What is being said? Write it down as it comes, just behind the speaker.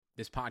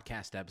This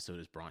podcast episode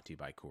is brought to you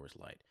by Coors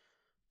Light.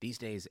 These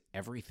days,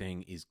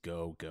 everything is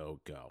go, go,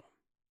 go.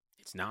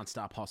 It's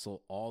nonstop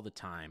hustle all the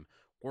time.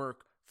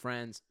 Work,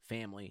 friends,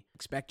 family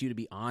expect you to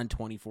be on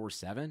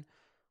 24/7.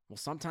 Well,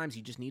 sometimes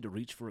you just need to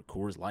reach for a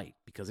Coors Light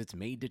because it's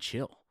made to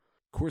chill.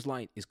 Coors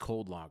Light is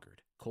cold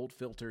lagered, cold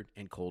filtered,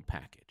 and cold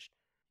packaged.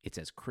 It's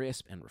as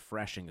crisp and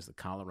refreshing as the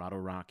Colorado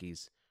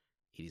Rockies.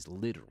 It is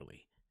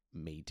literally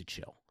made to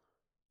chill.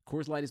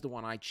 Coors Light is the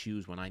one I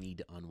choose when I need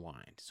to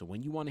unwind. So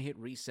when you want to hit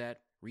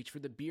reset, reach for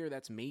the beer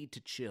that's made to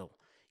chill.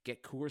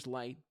 Get Coors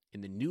Light in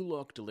the new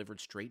look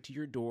delivered straight to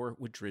your door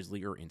with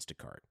Drizzly or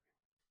Instacart.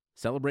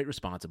 Celebrate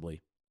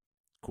responsibly.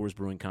 Coors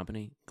Brewing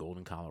Company,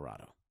 Golden,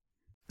 Colorado.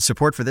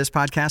 Support for this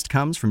podcast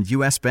comes from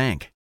U.S.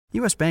 Bank.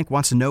 U.S. Bank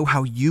wants to know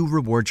how you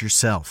reward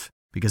yourself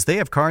because they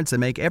have cards that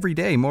make every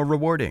day more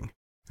rewarding.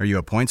 Are you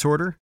a points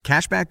hoarder,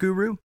 cashback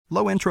guru,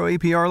 low intro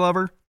APR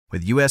lover?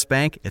 With U.S.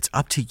 Bank, it's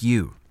up to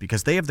you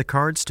because they have the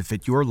cards to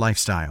fit your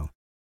lifestyle.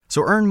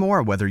 So earn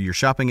more whether you're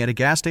shopping at a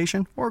gas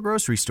station or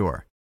grocery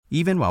store,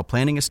 even while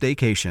planning a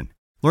staycation.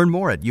 Learn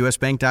more at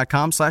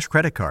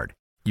usbank.com/creditcard.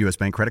 U.S.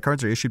 Bank credit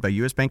cards are issued by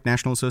U.S. Bank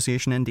National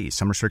Association N.D.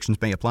 Some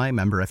restrictions may apply.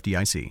 Member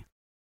FDIC.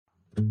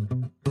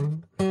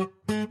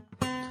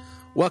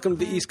 Welcome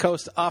to the East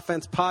Coast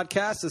Offense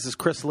Podcast. This is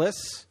Chris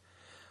Liss,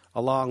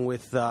 along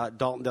with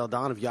Dalton Del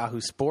Don of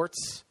Yahoo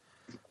Sports.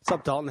 What's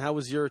up, Dalton? How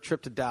was your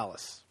trip to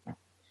Dallas?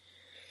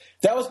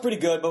 That was pretty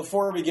good.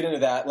 Before we get into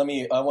that,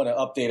 I want to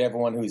update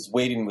everyone who's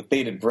waiting with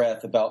bated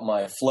breath about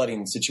my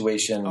flooding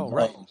situation. Oh,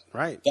 right,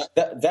 right.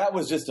 That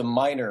was just a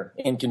minor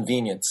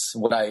inconvenience.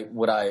 What I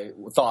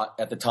thought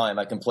at the time,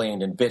 I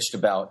complained and bitched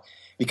about,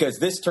 because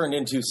this turned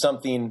into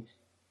something.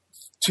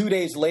 2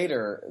 days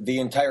later,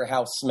 the entire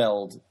house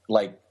smelled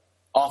like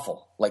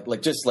awful,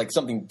 like just like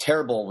something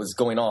terrible was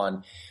going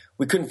on.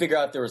 We couldn't figure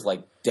out if there was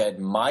like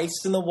dead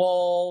mice in the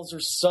walls or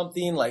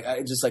something.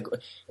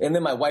 And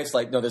then my wife's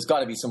like, no, there's got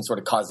to be some sort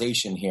of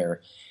causation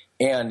here.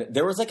 And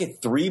there was like a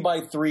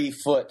 3x3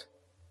 foot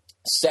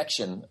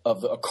section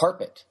of a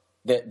carpet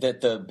that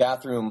the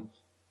bathroom,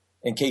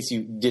 in case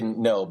you didn't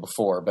know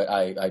before, but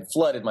I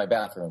flooded my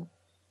bathroom,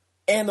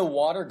 and the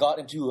water got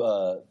into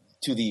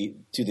to the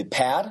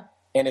pad.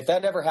 And if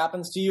that ever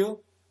happens to you,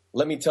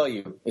 let me tell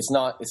you, it's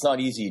not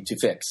easy to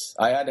fix.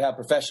 I had to have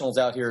professionals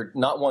out here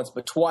not once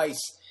but twice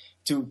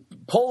to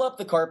pull up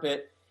the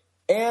carpet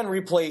and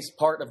replace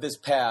part of this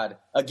pad.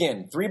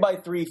 Again,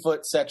 3x3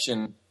 foot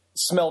section,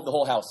 smelled the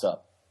whole house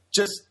up.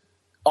 Just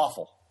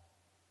awful.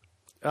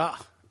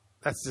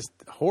 That's just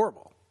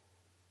horrible.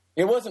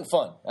 It wasn't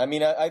fun. I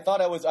mean, I thought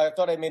I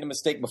made a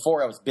mistake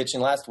before. I was bitching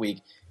last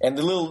week, and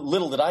the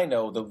little did I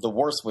know, the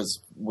worst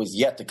was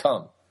yet to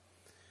come.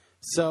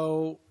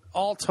 So,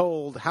 all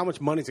told, how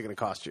much money is it going to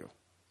cost you?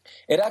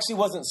 It actually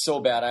wasn't so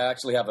bad. I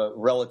actually have a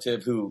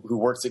relative who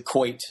works at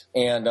Coit,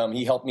 and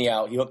he helped me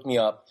out. He hooked me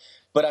up.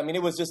 But, I mean,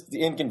 it was just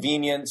the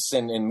inconvenience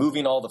and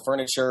moving all the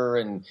furniture,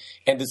 and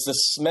the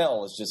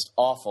smell is just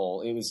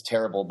awful. It was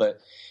terrible. But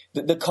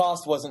the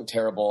cost wasn't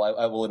terrible.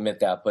 I will admit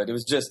that. But it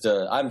was just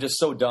I'm just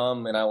so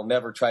dumb, and I will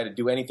never try to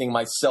do anything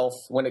myself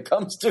when it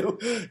comes to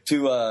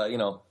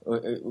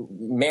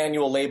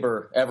manual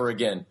labor ever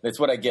again. That's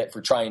what I get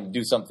for trying to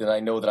do something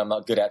I know that I'm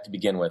not good at to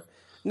begin with.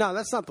 No,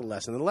 that's not the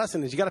lesson. The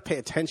lesson is you got to pay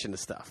attention to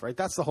stuff, right?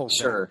 That's the whole thing.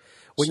 Sure.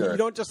 You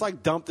don't just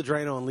like dump the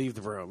Drano and leave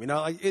the room. You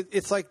know, like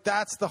it's like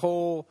that's the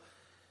whole.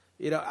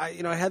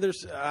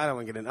 Heather's. I don't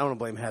want to get in. I don't want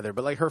to blame Heather,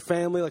 but like her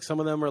family, like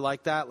some of them are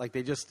like that. Like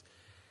they're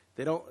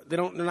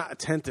not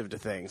attentive to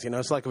things. You know,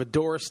 it's like if a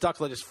door is stuck,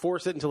 they just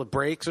force it until it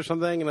breaks or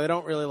something, and they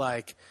don't really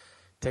like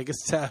take a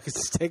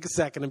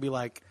second and be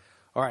like,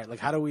 all right, like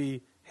how do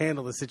we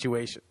handle the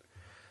situation?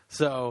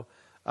 So.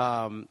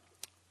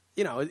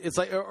 It's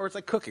like, or it's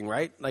like cooking,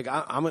 right? Like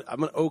I'm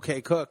an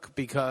okay cook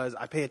because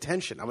I pay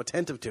attention. I'm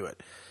attentive to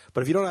it.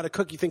 But if you don't know how to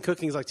cook, you think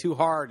cooking is like too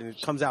hard and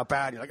it comes out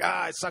bad. You're like,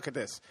 I suck at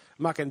this.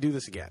 I'm not going to do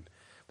this again.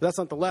 But that's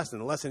not the lesson.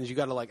 The lesson is you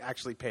got to like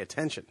actually pay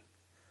attention.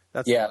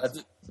 That's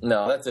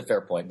a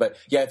fair point. But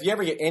yeah, if you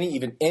ever get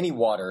any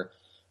water,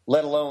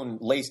 let alone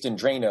laced in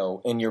Drano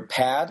in your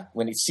pad,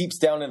 when it seeps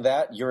down in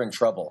that, you're in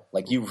trouble.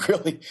 Like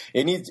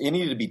it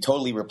needed to be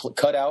totally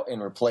cut out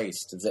and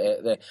replaced.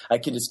 I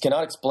just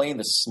cannot explain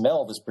the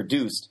smell that's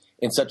produced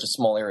in such a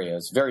small area.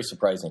 It's very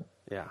surprising.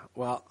 Yeah.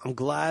 Well, I'm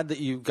glad that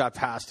you got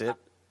past it.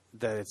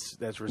 That's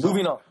resolved.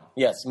 Moving on.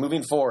 Yes.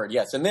 Moving forward.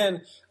 Yes. And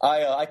then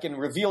I can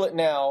reveal it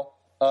now.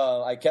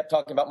 I kept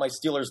talking about my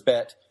Steelers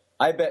bet.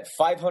 I bet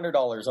 $500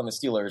 on the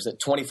Steelers at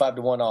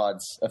 25-1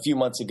 odds a few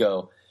months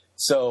ago.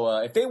 So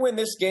if they win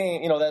this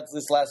game, that's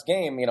this last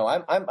game.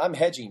 I'm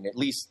hedging at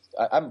least.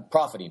 I'm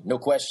profiting, no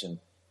question.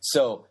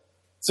 So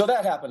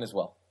that happened as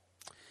well.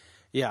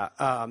 Yeah,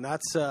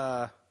 that's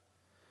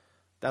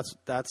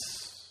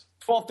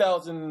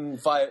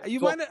 12,005. You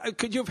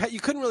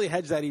couldn't really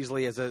hedge that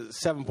easily as a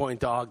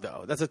 7-point dog,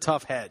 though. That's a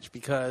tough hedge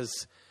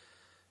because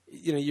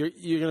you're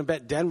going to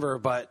bet Denver,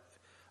 but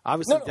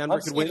obviously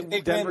Denver could win.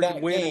 Denver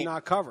could win and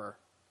not cover.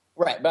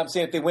 Right, but I'm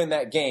saying if they win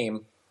that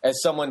game, as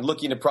someone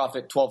looking to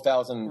profit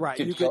 12,000, right?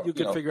 You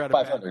could figure out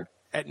 500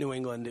 at New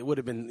England. It would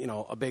have been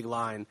a big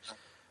line.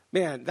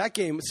 Man, that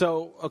game.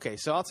 So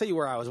I'll tell you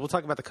where I was. We'll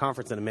talk about the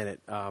conference in a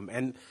minute.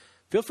 And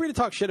feel free to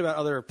talk shit about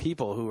other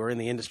people who are in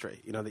the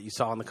industry, that you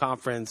saw in the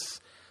conference.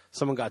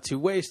 Someone got too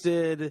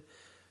wasted.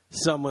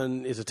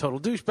 Someone is a total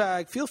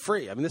douchebag. Feel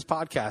free. I mean, this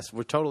podcast,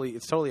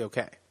 it's totally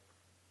okay.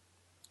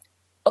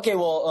 Okay,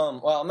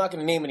 well, I'm not going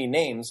to name any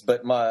names,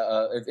 but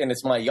and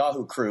it's my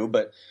Yahoo crew.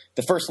 But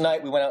the first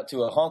night we went out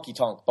to a honky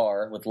tonk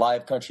bar with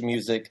live country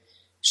music,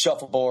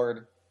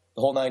 shuffleboard,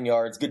 the whole 9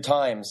 yards, good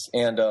times.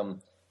 And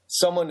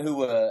someone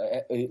who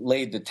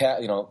laid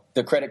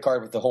the credit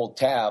card with the whole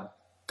tab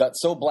got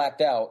so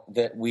blacked out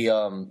that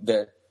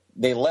that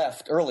they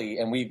left early,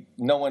 and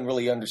no one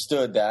really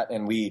understood that,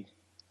 and we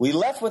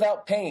left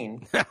without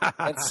paying,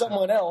 and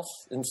someone else,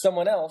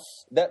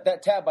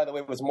 that tab, by the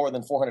way, was more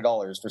than $400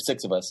 for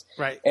 6 of us.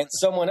 Right. And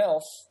someone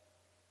else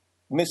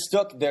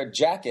mistook their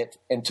jacket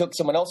and took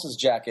someone else's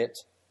jacket,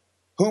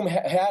 whom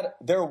had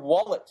their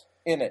wallet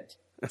in it.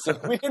 So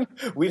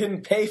we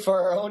didn't pay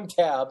for our own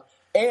tab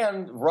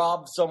and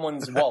robbed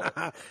someone's wallet.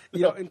 I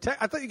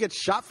thought you get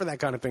shot for that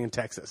kind of thing in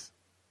Texas.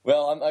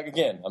 Well, I'm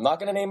not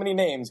going to name any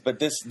names, but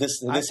this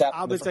happened.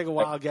 I'm going to take a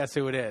wild guess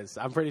who it is.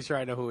 I'm pretty sure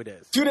I know who it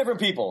is. 2 different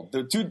people.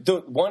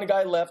 One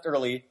guy left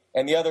early,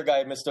 and the other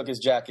guy mistook his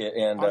jacket.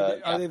 And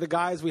are they the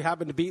guys we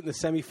happened to beat in the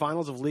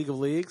semifinals of League of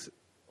Leagues?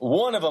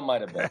 One of them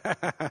might have been.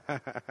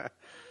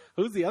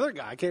 Who's the other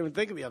guy? I can't even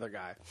think of the other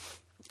guy.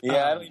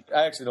 Yeah,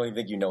 I actually don't even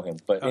think you know him.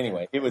 But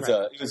anyway, it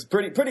was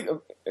pretty.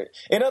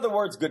 In other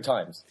words, good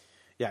times.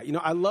 Yeah,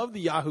 I love the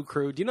Yahoo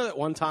crew. Do you know that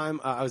one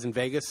time I was in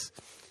Vegas?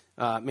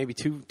 Maybe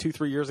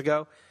 3 years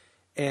ago,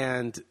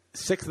 and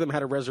 6 of them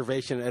had a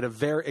reservation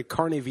at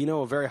Carne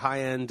Vino, a very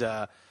high-end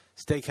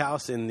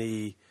steakhouse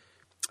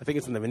I think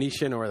it's in the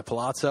Venetian or the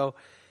Palazzo,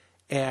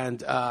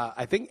 and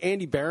I think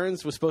Andy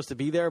Behrens was supposed to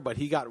be there, but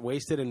he got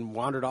wasted and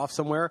wandered off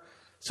somewhere,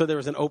 so there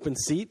was an open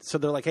seat, so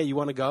they're like, hey, you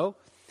want to go?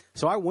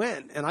 So I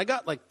went, and I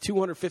got like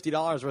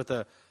 $250 worth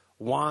of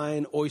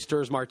wine,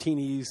 oysters,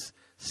 martinis,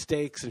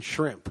 steaks, and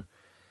shrimp,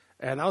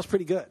 and that was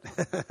pretty good.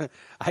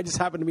 I just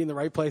happened to be in the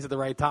right place at the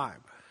right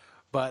time.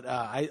 But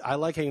I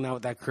like hanging out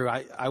with that crew.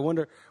 I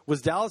wonder,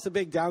 was Dallas a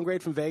big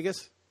downgrade from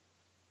Vegas?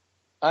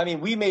 I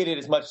mean, we made it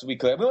as much as we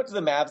could. We went to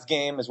the Mavs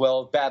game as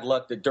well. Bad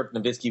luck that Dirk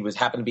Nowitzki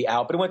happened to be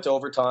out, but it went to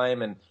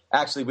overtime, and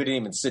actually we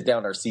didn't even sit down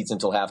in our seats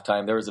until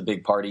halftime. There was a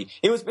big party.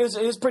 It was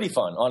pretty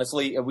fun,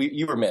 honestly.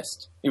 You were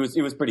missed. It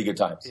was pretty good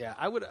times. Yeah,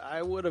 I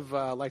would have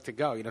liked to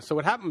go. So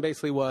what happened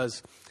basically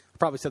was, I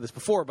probably said this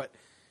before, but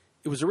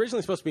it was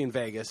originally supposed to be in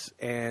Vegas,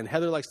 and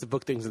Heather likes to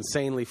book things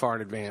insanely far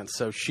in advance,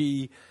 so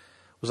she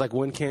was like,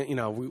 when can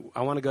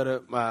I want to go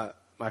to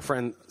my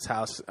friend's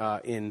house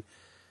in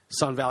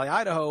Sun Valley,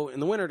 Idaho in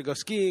the winter to go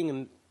skiing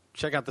and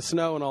check out the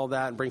snow and all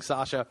that and bring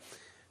Sasha.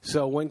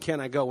 So when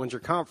can I go? When's your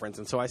conference?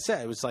 And so I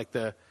said it was like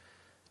the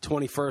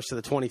 21st to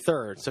the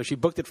 23rd. So she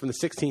booked it from the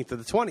 16th to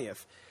the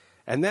 20th.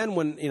 And then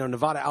when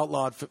Nevada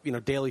outlawed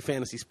daily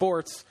fantasy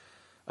sports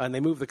and they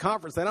moved the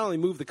conference, they not only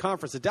moved the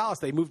conference to Dallas,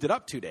 they moved it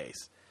up 2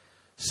 days.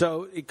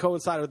 So it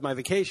coincided with my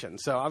vacation.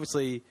 So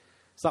obviously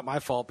it's not my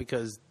fault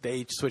because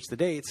they switched the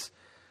dates.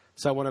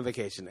 So I went on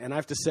vacation. And I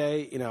have to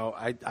say,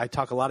 I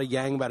talk a lot of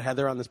yang about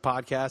Heather on this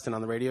podcast and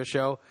on the radio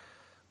show,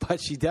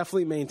 but she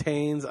definitely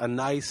maintains a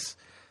nice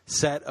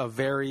set of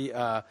very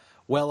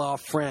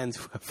well-off friends,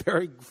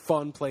 very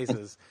fun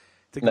places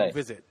to go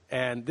visit.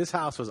 And this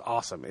house was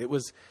awesome.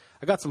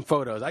 I got some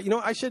photos.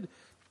 I should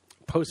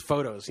post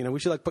photos.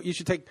 You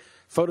should take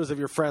photos of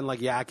your friend like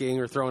yakking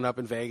or throwing up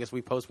in Vegas.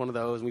 We post one of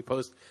those, and we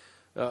post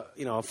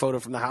a photo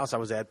from the house I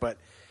was at. But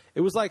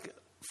it was like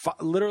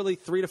literally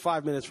 3 to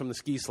 5 minutes from the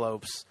ski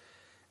slopes,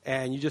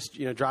 and you just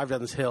drive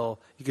down this hill.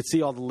 You could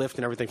see all the lift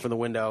and everything from the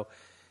window,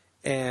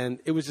 and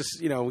it was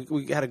just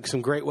we had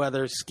some great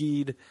weather.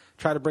 Skied,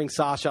 tried to bring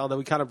Sasha, although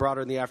we kind of brought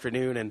her in the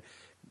afternoon, and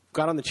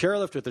got on the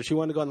chairlift with her. She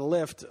wanted to go on the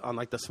lift, on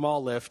like the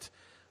small lift.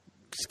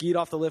 Skied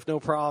off the lift, no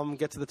problem.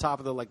 Get to the top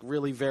of the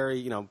really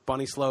very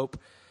bunny slope,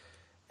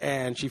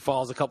 and she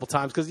falls a couple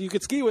times because you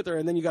could ski with her,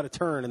 and then you got to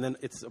turn, and then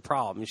it's a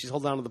problem. And she's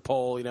holding on to the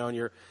pole,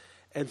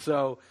 and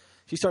so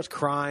she starts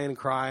crying and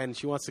crying.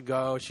 She wants to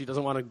go. She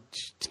doesn't want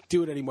to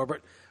do it anymore,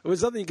 but it was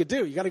something you could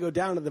do. You got to go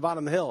down to the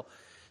bottom of the hill.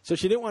 So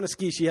she didn't want to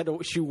ski.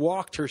 She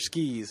walked her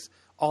skis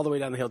all the way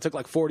down the hill. It took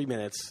like 40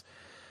 minutes,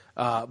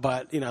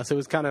 but so it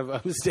was kind of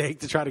a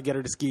mistake to try to get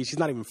her to ski. She's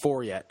not even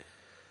 4 yet.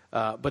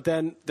 But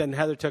then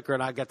Heather took her,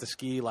 and I got to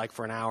ski like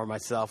for an hour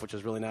myself, which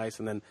was really nice.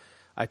 And then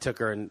I took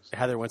her, and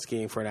Heather went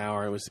skiing for an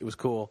hour. It was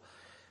cool,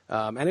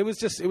 and it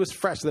was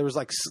fresh.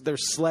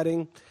 There's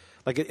sledding,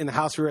 like in the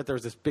house we were at. There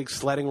was this big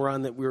sledding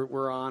run that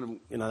we're on.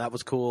 And, that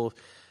was cool.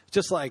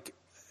 Just like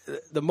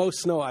the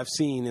most snow I've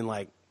seen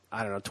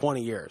in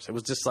 20 years. It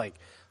was just like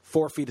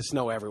 4 feet of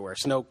snow everywhere.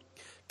 Snow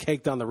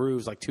caked on the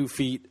roofs, like 2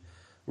 feet.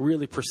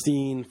 Really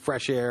pristine,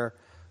 fresh air.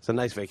 It's a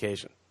nice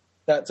vacation.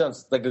 That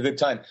sounds like a good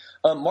time.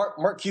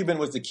 Mark Cuban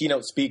was the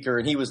keynote speaker,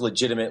 and he was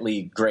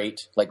legitimately great,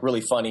 like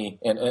really funny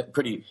and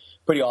pretty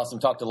awesome.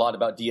 Talked a lot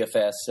about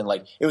DFS, and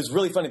it was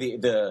really funny.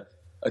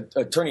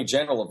 Attorney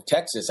General of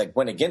Texas like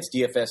went against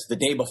DFS the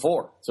day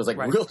before. So it's like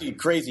really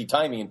crazy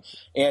timing.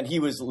 And he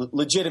was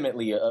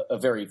legitimately a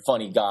very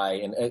funny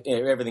guy and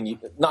everything,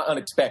 not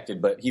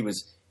unexpected, but he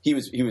was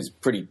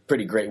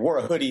pretty great. Wore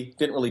a hoodie,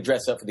 didn't really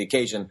dress up for the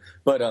occasion,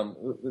 but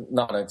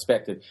not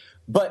unexpected.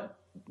 But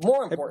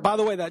more important. By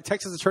the way, that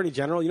Texas Attorney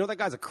General, you know that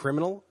guy's a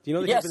criminal? Do you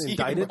know that he's been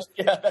indicted?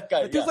 Yeah, that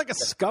guy. That dude's like a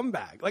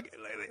scumbag. Like,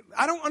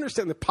 I don't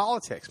understand the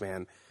politics,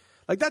 man.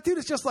 Like, that dude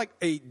is just like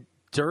a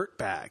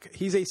dirtbag.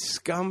 He's a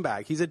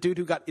scumbag. He's a dude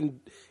who got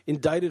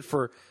indicted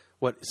for,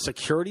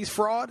 securities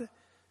fraud?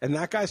 And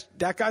that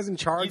guy's in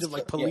charge of,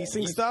 like,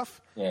 policing stuff?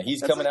 Yeah,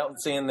 he's coming out and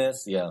saying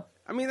this, yeah.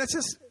 I mean, that's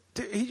just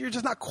 – you're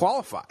just not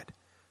qualified,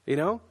 you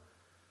know?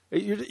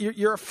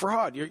 You're a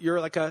fraud. You're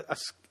like a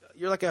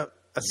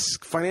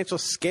financial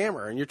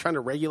scammer, and you're trying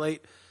to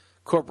regulate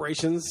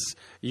corporations.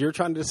 You're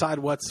trying to decide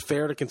what's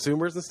fair to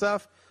consumers and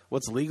stuff,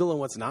 what's legal and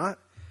what's not.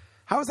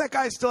 How does that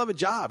guy still have a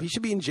job? He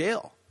should be in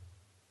jail.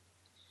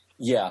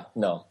 Yeah,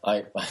 no,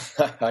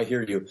 I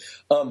hear you.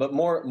 But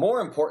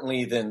more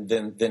importantly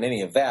than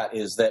any of that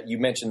is that you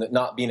mentioned that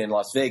not being in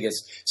Las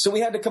Vegas. So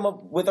we had to come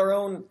up with our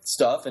own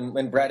stuff,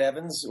 and Brad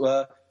Evans,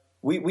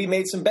 we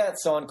made some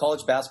bets on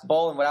college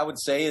basketball, and what I would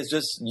say is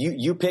just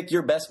you pick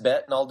your best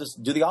bet, and I'll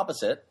just do the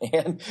opposite.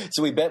 And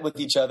so we bet with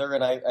each other,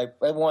 and I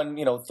won,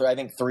 I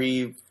think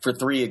 3 for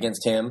 3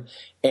 against him,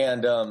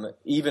 and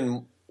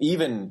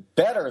even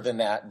better than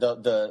that,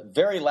 the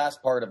very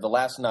last part of the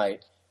last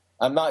night,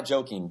 I'm not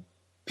joking.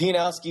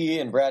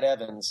 Pianowski and Brad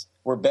Evans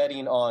were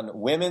betting on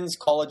women's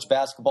college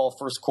basketball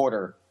first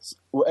quarter.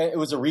 It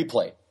was a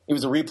replay. It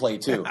was a replay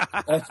too,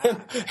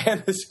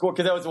 and the score,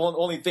 because that was the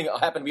only thing that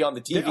happened to be on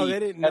the TV. They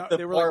didn't know.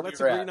 They were like,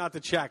 "Let's agree not to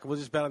check. We'll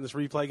just bet on this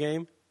replay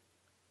game."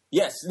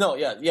 Yes. No.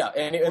 Yeah. Yeah.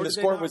 And the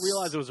score was.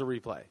 Realize it was a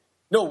replay.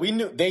 No, we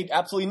knew. They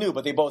absolutely knew,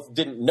 but they both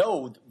didn't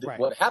know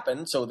what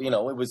happened. So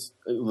it was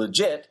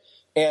legit.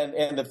 And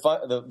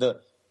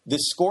the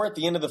score at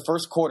the end of the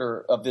first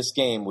quarter of this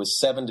game was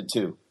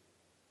 7-2.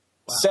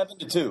 Wow.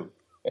 7-2.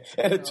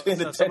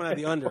 So someone had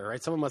the under,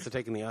 right? Someone must have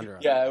taken the under.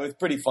 Yeah, it was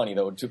pretty funny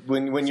though.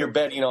 When you're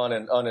betting on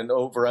an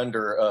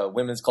over/under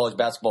women's college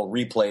basketball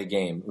replay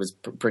game, it was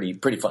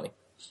pretty funny.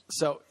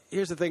 So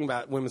here's the thing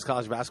about women's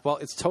college basketball: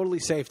 it's totally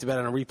safe to bet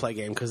on a replay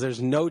game because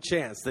there's no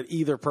chance that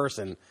either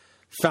person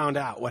found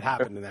out what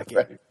happened in that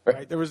game.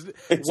 Right? There was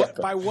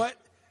exactly. By what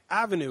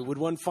avenue would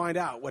one find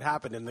out what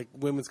happened in the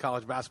women's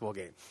college basketball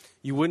game?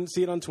 You wouldn't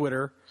see it on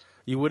Twitter.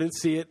 You wouldn't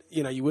see it.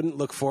 You wouldn't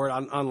look for it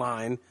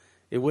online.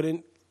 It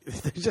wouldn't.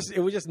 It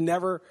would just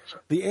never.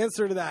 The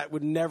answer to that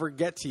would never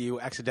get to you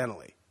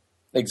accidentally.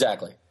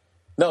 Exactly.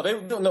 No, they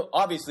no.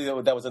 Obviously,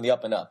 that was in the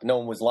up and up. No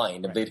one was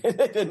lying. Right. They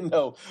didn't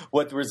know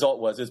what the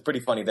result was. It was pretty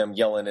funny them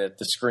yelling at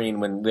the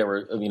screen when there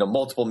were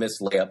multiple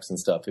missed layups and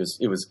stuff.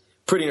 It was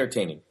pretty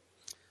entertaining.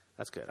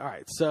 That's good. All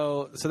right,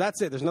 so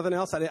that's it. There's nothing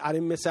else I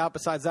didn't miss out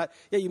besides that.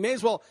 Yeah, you may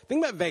as well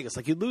think about Vegas.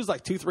 Like you'd lose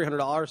like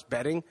 $200-300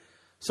 betting.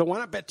 So why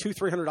not bet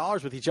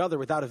 $200-300 with each other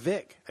without a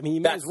vig? I mean,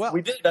 you may as well.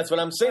 We did. That's what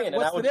I'm saying.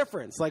 What's the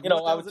difference? Like,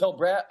 I would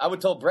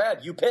tell Brad,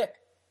 you pick.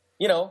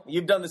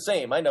 You've done the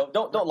same. I know.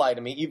 Don't lie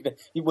to me.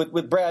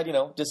 With Brad,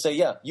 just say,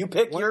 yeah, you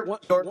pick your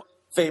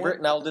favorite,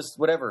 and I'll just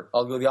whatever.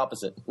 I'll go the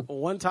opposite.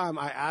 One time,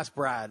 I asked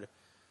Brad.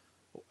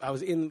 I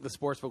was in the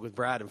sportsbook with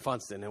Brad and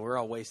Funston, and we were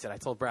all wasted. I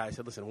told Brad, I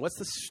said, "Listen, what's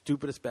the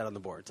stupidest bet on the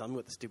board? Tell me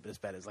what the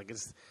stupidest bet is. Like,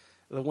 it's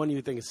the one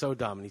you think is so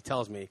dumb." And he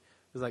tells me,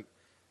 "It's like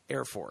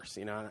Air Force,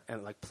 and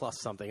like plus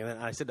something." And then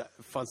I said to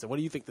Funston, "What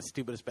do you think the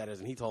stupidest bet is?"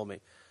 And he told me.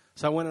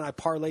 So I went and I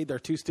parlayed their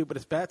 2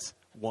 stupidest bets.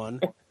 Won.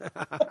 It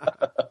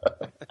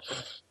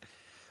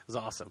was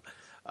awesome.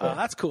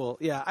 That's cool.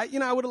 Yeah, I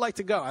would have liked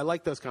to go. I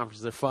like those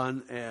conferences; they're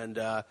fun, and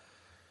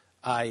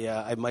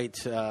I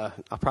might.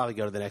 I'll probably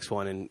go to the next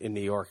one in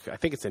New York. I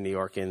think it's in New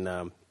York.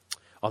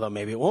 Although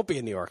maybe it won't be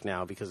in New York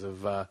now because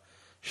of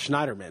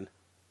Schneiderman.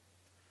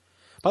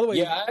 By the way,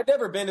 yeah, I'd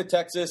never been to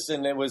Texas,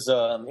 and it was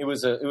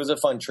a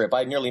fun trip.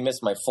 I nearly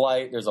missed my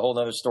flight. There's a whole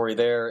other story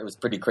there. It was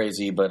pretty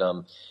crazy, but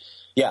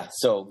yeah.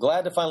 So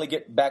glad to finally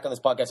get back on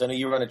this podcast. I know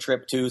you were on a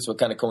trip too, so it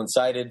kind of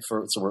coincided.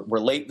 So we're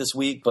late this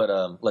week, but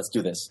let's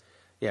do this.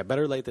 Yeah,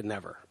 better late than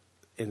never.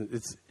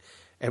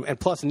 And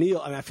plus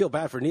Neil. I mean, I feel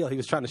bad for Neil. He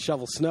was trying to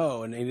shovel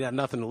snow, and he had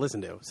nothing to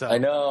listen to. So I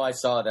know. I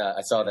saw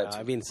that. Too.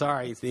 I mean,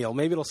 sorry, Neil.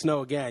 Maybe it'll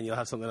snow again. You'll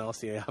have something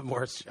else. You have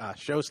more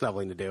show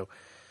snuffling to do.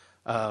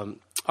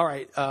 All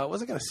right. What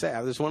was I going to say?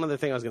 There's one other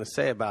thing I was going to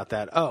say about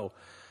that.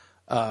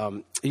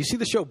 You see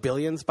the show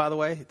Billions, by the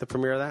way, the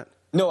premiere of that?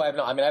 No, I have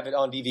not. I mean, I have it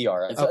on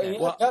DVR. Okay.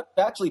 Well, got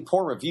actually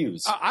poor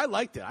reviews. I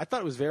liked it. I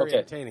thought it was very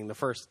entertaining. The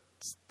first.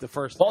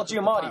 Paul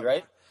Giamatti,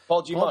 right?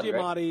 Paul Giamatti,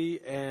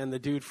 right? And the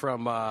dude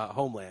from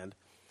Homeland.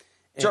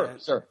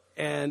 Sure.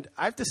 And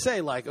I have to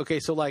say, like, okay,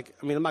 so like,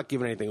 I mean, I'm not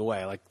giving anything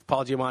away. Like,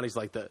 Paul Giamatti's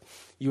like the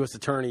U.S.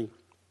 attorney,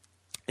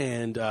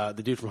 and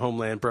the dude from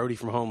Homeland, Brody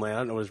from Homeland, I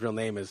don't know what his real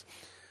name is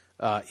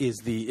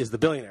the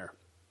billionaire,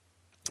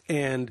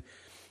 and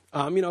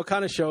it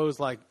kind of shows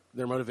like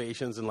their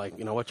motivations and like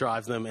what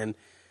drives them. And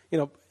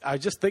I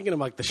was just thinking of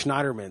like the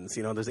Schneidermans,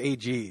 there's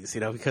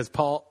AGs, because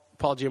Paul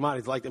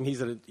Giamatti's like them.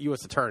 He's a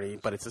U.S. attorney,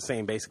 but it's the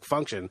same basic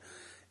function.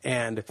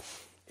 And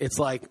it's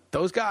like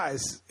those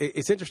guys.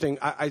 It's interesting.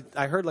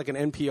 I heard like an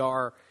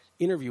NPR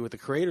interview with the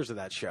creators of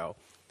that show,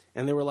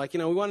 and they were like,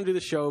 we want to do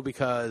the show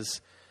because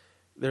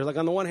they're like,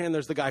 on the one hand,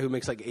 there's the guy who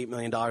makes like $8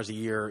 million a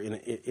year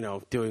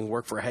in doing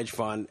work for a hedge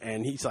fund,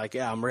 and he's like,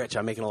 yeah, I'm rich,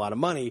 I'm making a lot of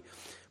money.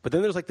 But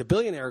then there's like the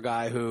billionaire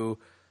guy who,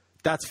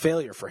 that's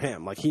failure for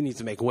him. Like he needs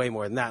to make way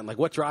more than that. And like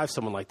what drives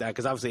someone like that?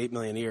 Because obviously $8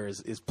 million a year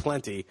is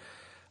plenty.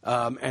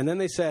 And then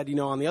they said,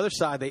 on the other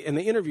side, they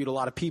interviewed a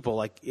lot of people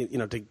like,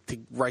 to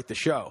write the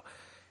show.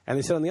 And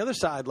they said on the other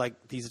side,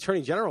 like these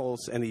attorney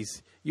generals and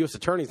these U.S.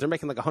 attorneys, they're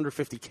making like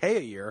 $150K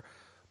a year,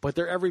 but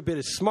they're every bit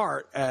as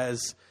smart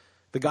as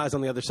the guys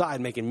on the other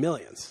side making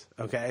millions.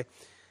 Okay.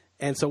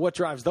 And so what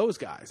drives those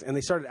guys? And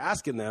they started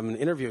asking them and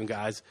interviewing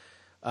guys.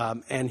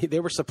 And they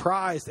were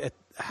surprised at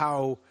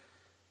how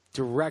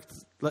direct,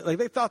 like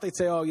they thought they'd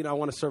say, oh, I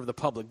want to serve the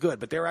public good.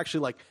 But they were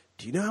actually like,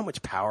 do you know how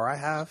much power I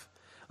have?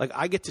 Like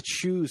I get to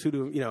choose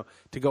who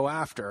to go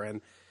after.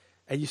 And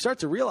you start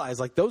to realize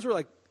like those were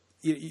like,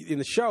 in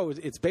the show,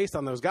 it's based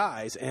on those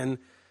guys. And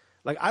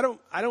like, I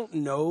don't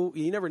know,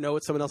 you never know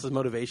what someone else's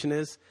motivation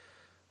is,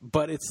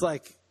 but it's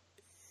like,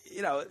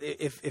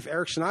 if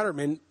Eric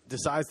Schneiderman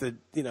decides to,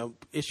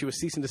 issue a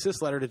cease and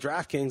desist letter to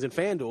DraftKings and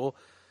FanDuel,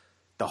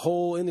 the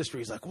whole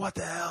industry is like, what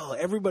the hell?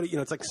 Everybody,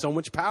 it's like so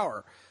much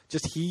power.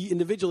 Just he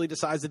individually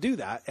decides to do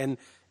that. And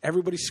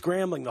everybody's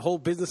scrambling, the whole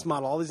business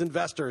model, all these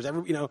investors, and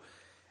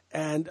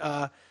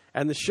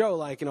the show,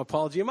 like,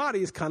 Paul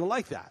Giamatti is kind of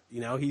like that.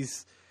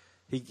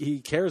 He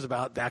cares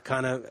about that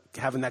kind of,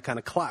 having that kind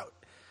of clout.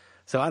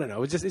 So I don't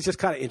know. It's just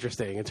kind of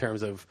interesting in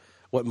terms of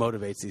what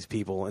motivates these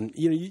people. And,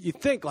 you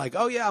think like,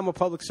 oh yeah, I'm a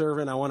public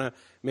servant. I want to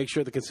make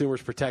sure the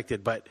consumer's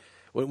protected. But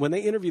when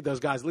they interviewed those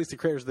guys, at least the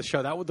creators of the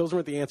show, those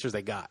weren't the answers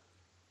they got.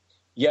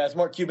 Yeah, as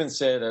Mark Cuban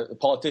said, a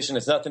politician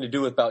has nothing to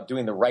do with about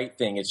doing the right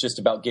thing. It's just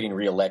about getting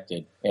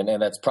reelected. And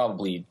that's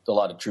probably a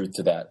lot of truth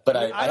to that. But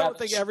I don't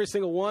think every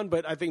single one,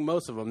 but I think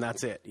most of them,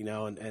 that's it,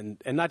 and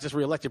not just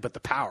reelected, but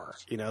the power,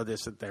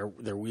 this that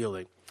they're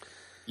wielding.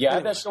 Yeah, anyway. I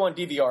have that show on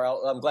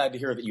DVR. I'm glad to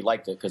hear that you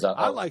liked it. Because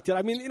I liked it.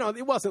 I mean,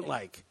 it wasn't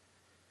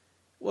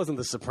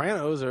The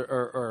Sopranos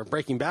or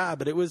Breaking Bad,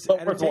 but it was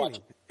entertaining.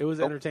 It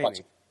was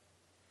entertaining.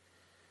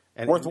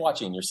 Worth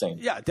watching, you're saying?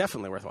 Yeah,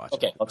 definitely worth watching.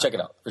 Okay, I'll check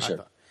it out for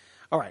sure.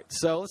 All right,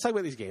 so let's talk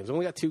about these games. We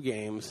only got 2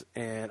 games,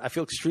 and I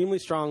feel extremely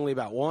strongly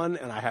about one,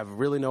 and I have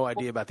really no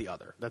idea about the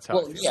other. That's how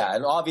I feel. Yeah,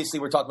 and obviously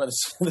we're talking about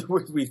this.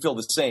 We feel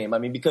the same. I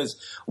mean, because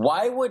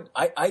why would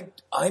I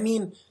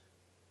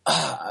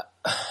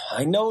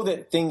know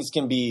that things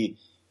can be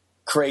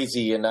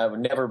crazy, and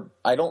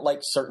I don't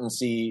like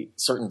certainty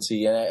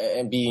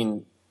and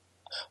being.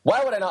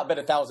 Why would I not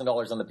bet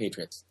 $1,000 on the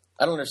Patriots?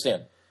 I don't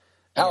understand.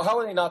 How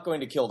are they not going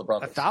to kill the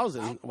Broncos?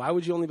 1,000? Why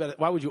would you only bet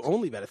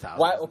 1,000?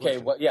 Why? Okay.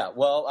 Well, yeah.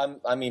 Well,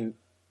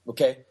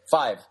 okay.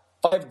 5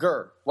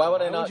 gur. Why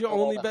would I not? Why would you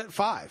only bet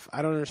 5?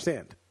 I don't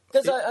understand.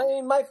 Because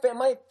my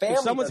family. If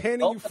someone's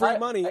handing you free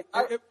money,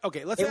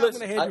 okay. Let's say I'm going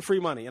to hand you free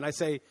money, and I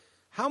say,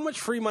 how much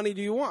free money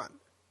do you want?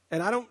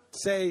 And I don't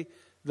say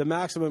the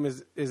maximum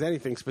is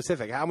anything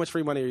specific. How much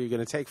free money are you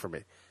going to take from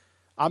me?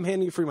 I'm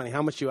handing you free money.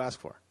 How much do you ask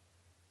for?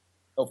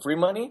 Oh, free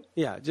money?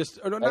 Yeah,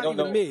 not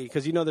even me,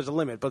 because there's a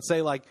limit. But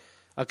say like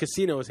a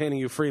casino is handing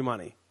you free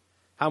money.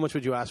 How much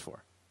would you ask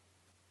for?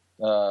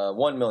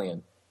 $1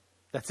 million.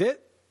 That's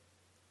it?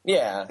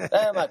 Yeah,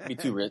 that might be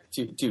too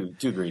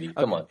greedy.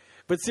 Come on.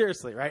 But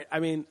seriously, right? I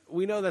mean,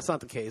 we know that's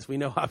not the case. We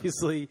know,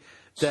 obviously,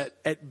 that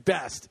at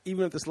best,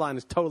 even if this line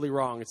is totally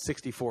wrong, it's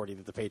 60-40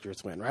 that the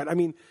Patriots win, right? I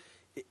mean,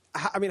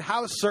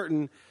 how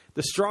certain,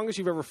 the strongest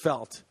you've ever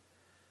felt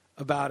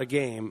about a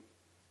game,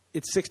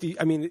 it's 60.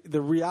 I mean,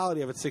 the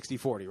reality of it's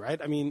 60-40,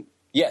 right? I mean,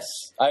 yes,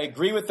 I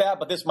agree with that,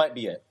 but this might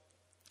be it.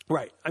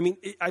 Right. I mean,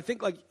 I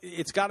think like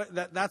it's got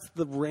to, that's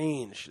the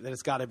range that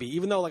it's got to be.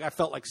 Even though like I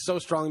felt like so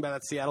strongly about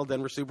that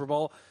Seattle-Denver Super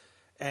Bowl,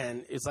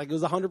 and it's like it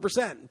was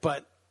 100%,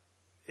 but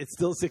it's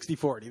still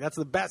 60-40. That's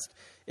the best.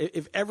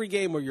 If every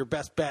game were your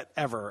best bet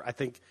ever, I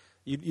think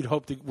you'd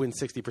hope to win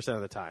 60% of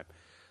the time.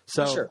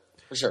 So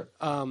for sure.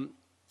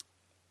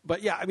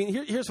 But yeah, I mean,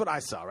 here's what I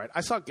saw. Right,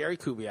 I saw Gary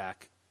Kubiak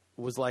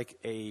was like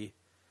a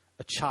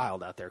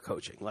child out there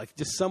coaching, like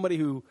just somebody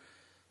who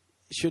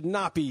should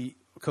not be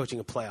coaching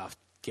a playoff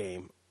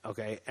game.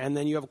 Okay, and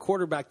then you have a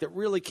quarterback that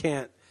really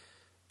can't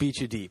beat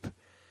you deep,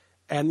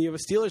 and you have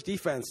a Steelers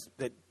defense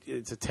that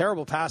it's a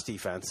terrible pass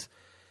defense,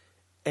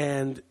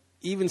 and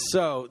even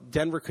so,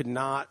 Denver could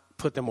not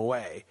put them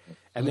away,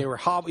 and they were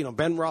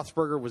Ben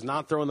Roethlisberger was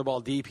not throwing the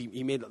ball deep.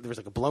 He made there was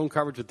like a blown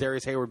coverage with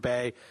Darius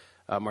Hayward-Bay,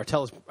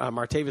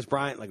 Martavis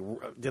Bryant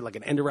did like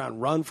an end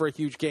around run for a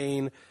huge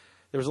gain.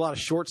 There was a lot of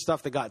short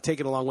stuff that got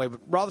taken a long way,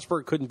 but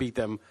Roethlisberger couldn't beat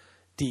them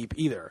deep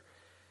either.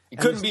 It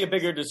couldn't be a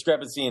bigger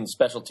discrepancy in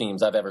special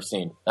teams I've ever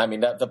seen. I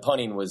mean, the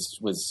punting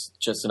was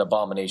just an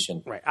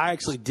abomination. Right. I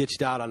actually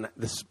ditched out on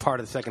this part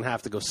of the second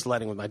half to go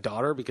sledding with my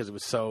daughter because it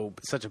was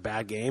such a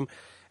bad game,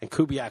 and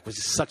Kubiak was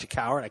just such a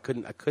coward. I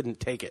couldn't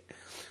take it.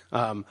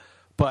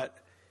 But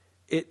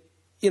it,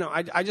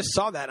 I just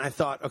saw that and I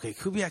thought, okay,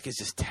 Kubiak is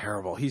just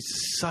terrible. He's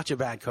such a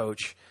bad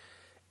coach,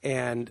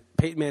 and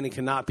Peyton Manning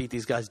cannot beat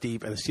these guys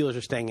deep, and the Steelers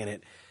are staying in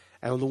it.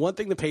 And the one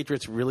thing the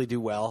Patriots really do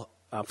well,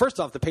 first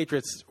off, the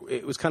Patriots,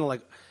 it was kind of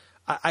like,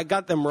 I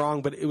got them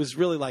wrong, but it was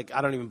really like,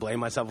 I don't even blame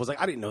myself. It was like,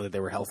 I didn't know that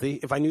they were healthy.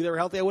 If I knew they were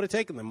healthy, I would have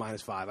taken them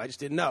 -5. I just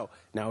didn't know.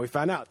 Now we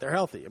found out they're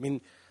healthy. I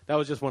mean, that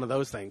was just one of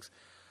those things.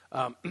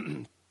 But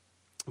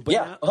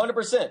yeah,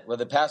 100%. Well,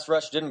 the pass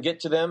rush didn't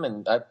get to them,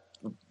 and I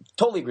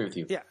totally agree with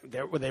you. Yeah,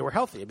 they were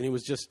healthy. I mean, it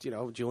was just,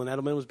 Julian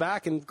Edelman was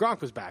back and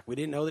Gronk was back. We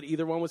didn't know that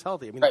either one was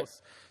healthy. I mean, right. That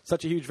was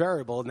such a huge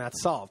variable, and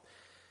that's solved.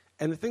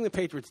 And the thing the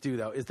Patriots do,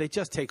 though, is they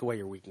just take away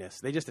your weakness.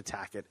 They just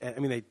attack it. I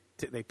mean,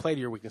 they play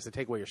to your weakness. They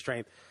take away your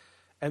strength.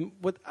 And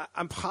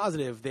I'm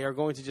positive they are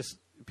going to just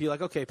be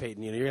like, okay,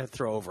 Peyton, you're going to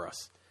throw over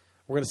us.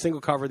 We're going to single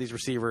cover these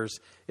receivers.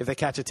 If they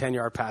catch a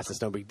 10-yard pass,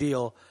 it's no big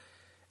deal.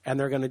 And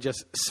they're going to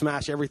just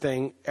smash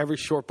everything. Every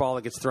short ball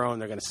that gets thrown,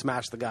 they're going to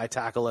smash the guy,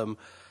 tackle him.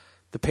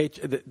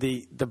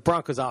 The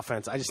Broncos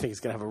offense, I just think is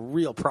going to have a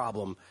real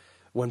problem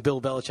when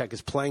Bill Belichick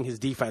is playing his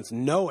defense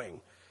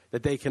knowing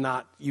that they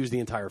cannot use the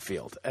entire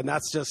field. And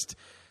that's just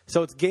 –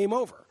 so it's game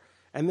over.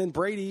 And then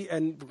Brady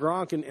and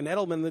Gronk and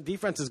Edelman, the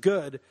defense is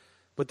good,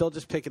 but they'll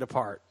just pick it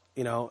apart,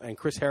 and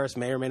Chris Harris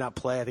may or may not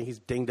play. I think he's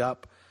dinged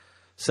up.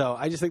 So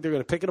I just think they're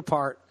going to pick it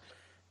apart,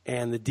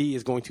 and the D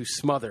is going to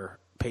smother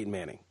Peyton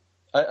Manning.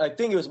 I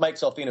think it was Mike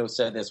Salfino who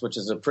said this, which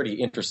is a pretty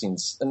interesting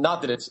 –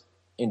 not that it's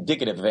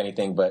indicative of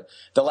anything, but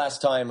the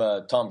last time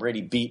Tom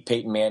Brady beat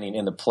Peyton Manning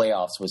in the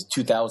playoffs was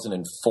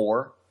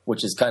 2004,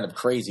 which is kind of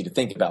crazy to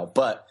think about.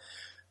 But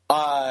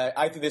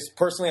I think this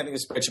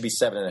spread should be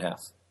 7.5.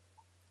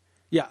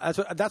 Yeah,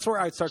 that's where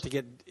I'd start to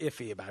get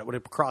iffy about it when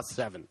it crossed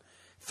 7.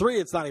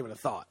 3, it's not even a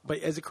thought. But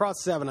as it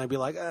crossed 7, I'd be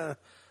like,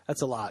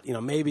 that's a lot.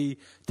 Maybe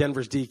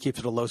Denver's D keeps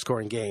it a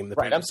low-scoring game. The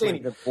right, Patriots I'm saying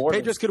even more.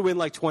 Patriots could win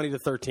like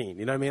 20-13.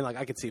 You know what I mean? Like,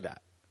 I could see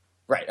that.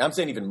 Right, I'm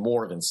saying even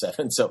more than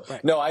 7. So,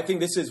 right. No, I think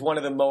this is one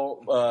of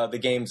the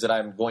games that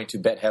I'm going to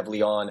bet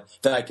heavily on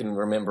that I can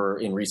remember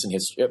in recent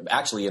history,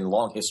 actually in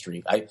long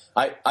history.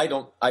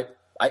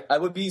 I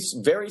would be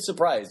very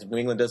surprised if New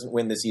England doesn't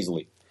win this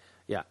easily.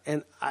 Yeah,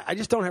 and I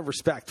just don't have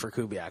respect for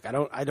Kubiak.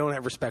 I don't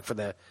have respect for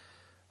the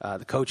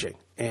coaching.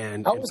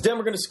 And how is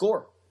Denver going to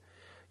score?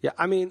 Yeah,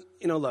 I mean,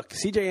 look,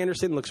 C.J.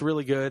 Anderson looks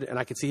really good, and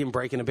I could see him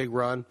breaking a big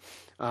run.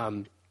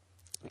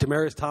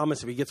 Demaryius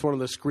Thomas, if he gets one of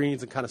those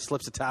screens and kind of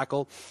slips a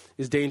tackle,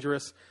 is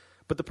dangerous.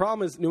 But the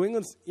problem is New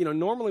England's,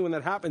 normally when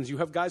that happens, you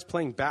have guys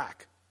playing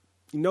back.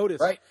 You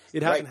notice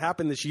it hasn't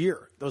happened this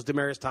year, those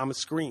Demaryius Thomas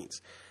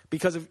screens.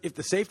 Because if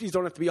the safeties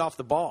don't have to be off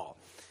the ball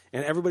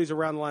and everybody's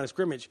around the line of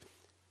scrimmage,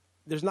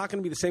 there's not going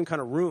to be the same kind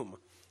of room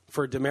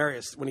for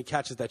Demaryius when he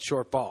catches that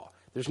short ball.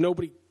 There's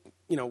nobody,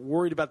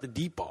 worried about the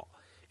deep ball.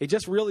 It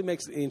just really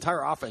makes the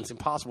entire offense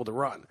impossible to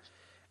run.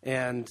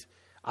 And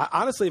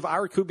honestly, if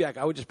I were Kubiak,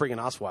 I would just bring in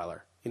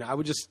Osweiler.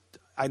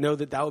 I know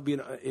that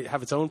would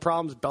have its own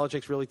problems.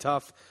 Belichick's really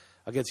tough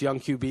against young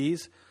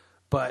QBs,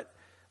 but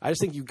I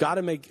just think you got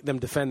to make them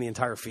defend the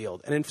entire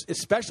field. And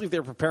especially if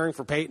they're preparing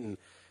for Peyton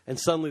and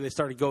suddenly they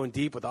started going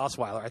deep with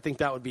Osweiler, I think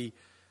that would be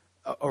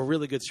a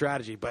really good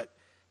strategy. But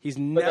he's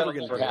never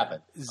going to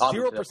happen.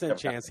 0%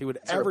 chance he would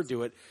ever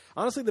do it.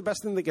 Honestly, the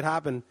best thing that could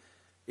happen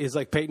is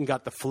like Peyton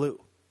got the flu,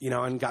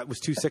 and was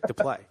too sick to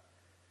play.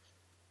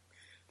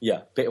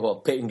 Yeah,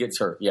 Peyton gets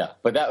hurt. Yeah,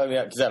 but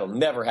because that'll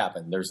never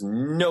happen. There's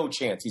no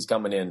chance he's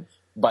coming in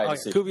by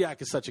decision.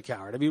 Kubiak is such a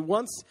coward. I mean,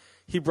 once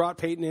he brought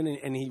Peyton in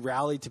and he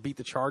rallied to beat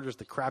the Chargers,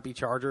 the crappy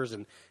Chargers,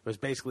 and it was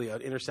basically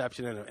an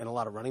interception and a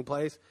lot of running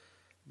plays.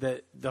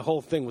 The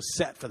whole thing was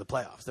set for the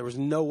playoffs. There was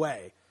no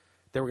way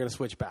they were going to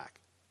switch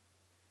back.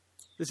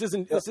 This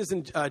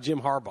isn't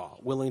Jim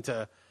Harbaugh willing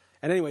to.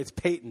 And anyway, it's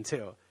Peyton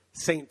too.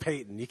 Saint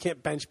Peyton. You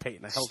can't bench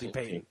Peyton, a healthy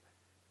Peyton.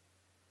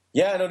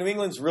 Yeah, no, New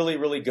England's really,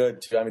 really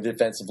good too. I mean,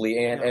 defensively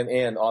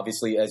and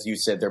obviously, as you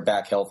said, they're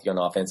back healthy on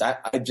offense.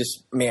 I'm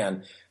just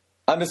going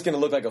to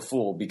look like a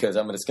fool because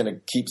I'm just going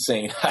to keep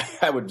saying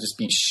I would just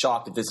be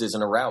shocked if this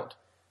isn't a rout.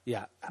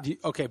 Yeah.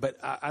 Okay, but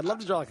I'd love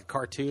to draw like a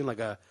cartoon, like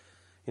a,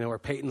 where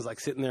Peyton's like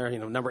sitting there,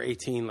 number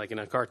 18, like in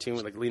a cartoon,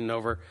 with like leaning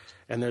over,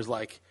 and there's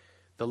like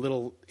the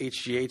little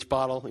HGH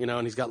bottle,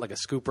 and he's got like a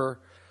scooper,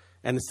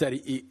 and instead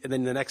and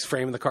then the next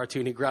frame of the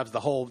cartoon, he grabs the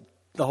whole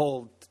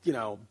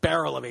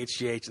barrel of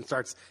HGH and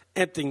starts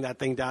emptying that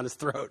thing down his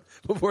throat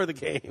before the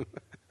game.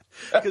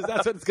 Because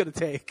that's what it's going to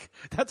take.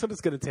 That's what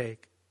it's going to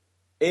take.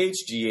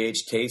 HGH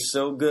tastes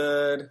so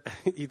good.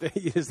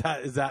 Is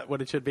that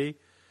what it should be?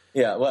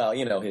 Yeah, well,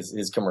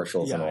 his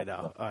commercials. Yeah, and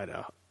all. I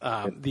know.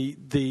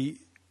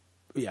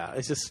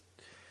 It's just.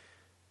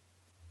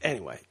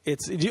 Anyway,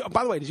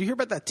 by the way, did you hear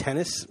about that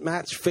tennis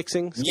match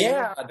fixing?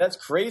 Yeah, that's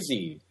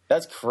crazy.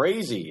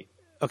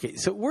 Okay,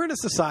 so we're in a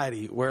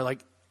society where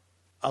like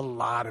a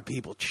lot of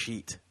people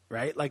cheat,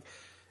 right? Like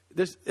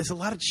there's a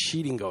lot of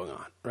cheating going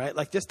on, right?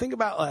 Like just think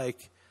about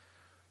like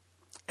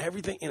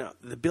everything,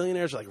 the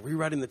billionaires are like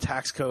rewriting the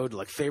tax code to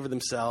like favor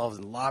themselves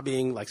and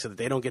lobbying like so that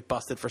they don't get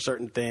busted for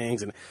certain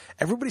things, and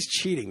everybody's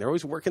cheating. They're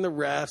always working the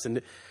refs, and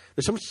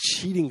there's so much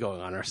cheating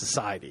going on in our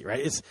society,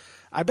 right?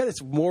 I bet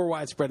it's more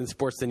widespread in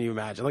sports than you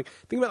imagine. Like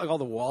think about like all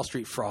the Wall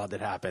Street fraud that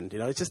happened.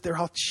 It's just they're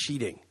all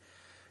cheating.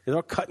 They're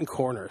all cutting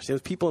corners.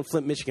 There's people in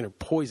Flint, Michigan are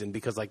poisoned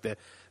because like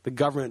the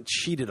government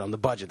cheated on the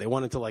budget. They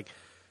wanted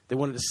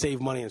to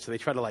save money, and so they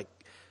tried to like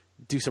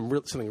do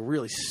something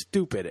really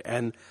stupid.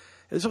 And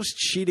there's always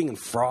cheating and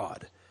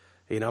fraud.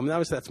 I mean,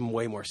 obviously that's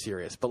way more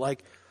serious. But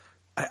like,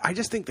 I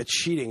just think that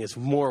cheating is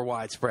more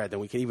widespread than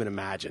we can even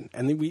imagine.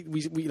 And then we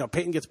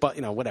Peyton gets,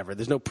 whatever.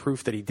 There's no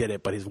proof that he did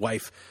it, but his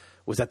wife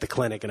was at the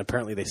clinic, and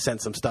apparently they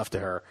sent some stuff to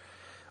her.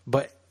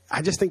 But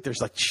I just think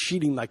there's like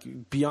cheating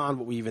like beyond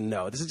what we even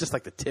know. This is just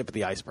like the tip of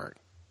the iceberg.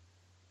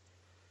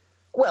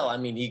 Well,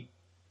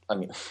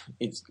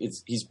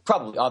 he's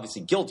probably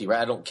obviously guilty,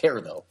 right? I don't care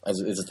though,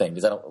 is the thing,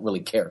 because I don't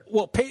really care.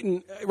 Well,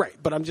 Peyton, right?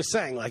 But I'm just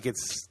saying, like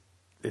it's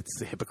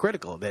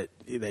hypocritical that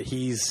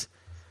he's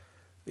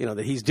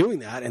that he's doing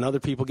that, and other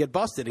people get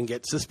busted and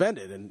get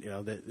suspended, and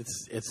that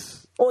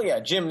it's. Well,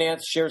 yeah, Jim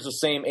Nantz shares the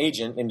same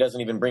agent and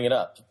doesn't even bring it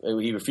up.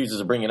 He refuses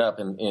to bring it up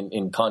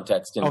in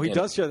context. He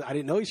does share. I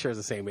didn't know he shares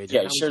the same agent.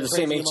 Yeah, he shares the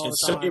same agent,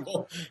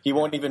 so he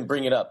won't even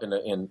bring it up in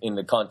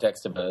the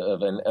context of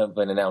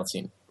an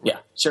announcing. Yeah,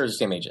 shares the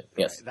same agent.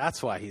 Yes,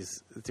 that's why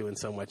he's doing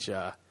so much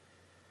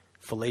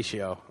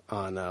fellatio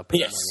on.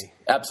 Yes,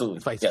 absolutely.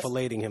 That's why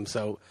he's filleting him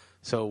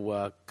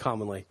so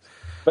commonly.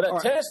 But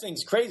that tennis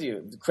thing's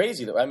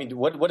crazy though. I mean,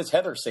 what does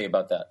Heather say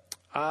about that?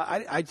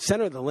 I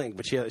sent her the link,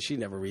 but she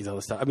never reads all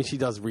the stuff. I mean, she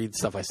does read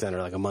stuff I sent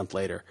her like a month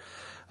later.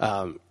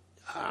 I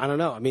don't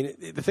know. I mean,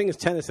 the thing is,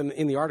 tennis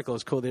in the article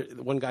is cool.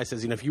 One guy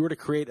says, if you were to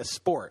create a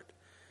sport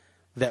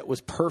that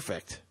was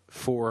perfect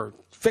for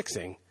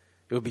fixing,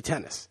 it would be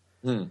tennis.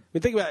 I mean,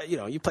 think about it.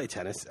 You play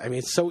tennis. I mean,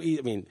 it's so easy.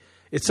 I mean,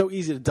 it's so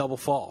easy to double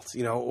fault,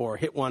 or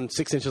hit one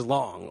 6 inches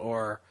long,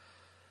 or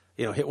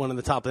hit one on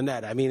the top of the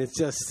net. I mean, it's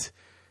just.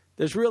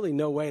 There's really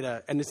no way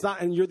to, and it's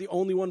not, and you're the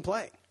only one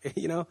playing.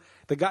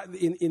 The guy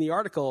in the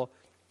article,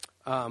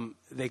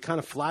 they kind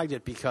of flagged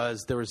it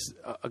because there was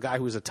a guy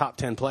who was a top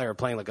 10 player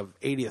playing like a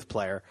 80th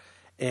player,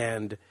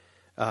 and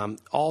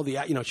all the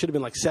it should have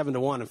been like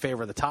 7-1 in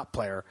favor of the top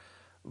player,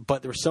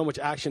 but there was so much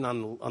action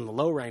on the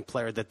low ranked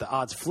player that the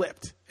odds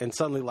flipped, and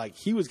suddenly like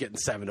he was getting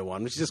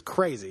 7-1, which is just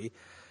crazy,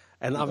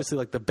 and obviously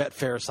like the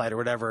Betfair site or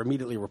whatever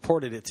immediately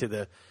reported it to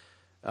the.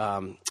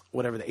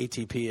 Whatever the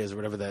ATP is, or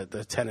whatever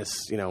the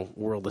tennis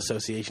world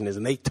association is,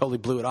 and they totally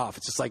blew it off.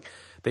 It's just like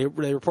they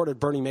reported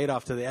Bernie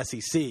Madoff to the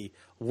SEC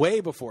way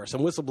before some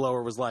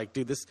whistleblower was like,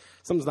 "Dude,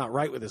 something's not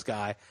right with this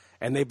guy,"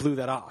 and they blew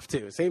that off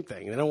too. Same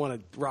thing. They don't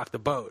want to rock the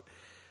boat,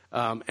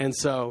 and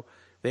so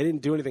they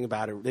didn't do anything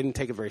about it. They didn't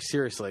take it very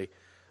seriously.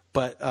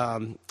 But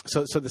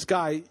so this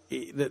guy,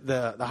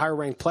 the higher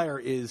ranked player,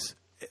 is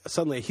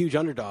suddenly a huge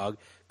underdog,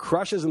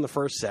 crushes in the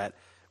first set,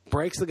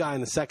 breaks the guy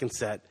in the second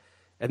set.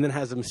 And then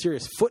has a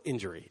serious foot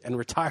injury and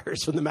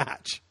retires from the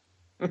match.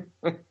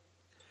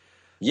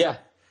 Yeah,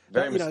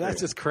 very mysterious.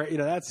 That's just crazy.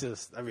 That's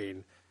just. I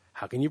mean,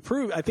 how can you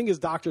prove? I think his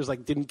doctors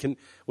like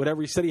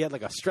whatever he said, he had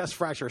like a stress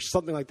fracture or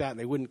something like that, and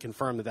they wouldn't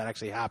confirm that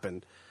actually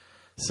happened.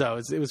 So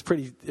it was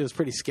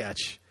pretty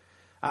sketch.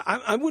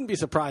 I wouldn't be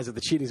surprised if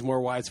the cheating is more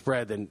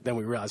widespread than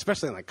we realize,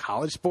 especially in like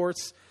college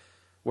sports,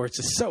 where it's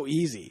just so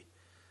easy.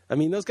 I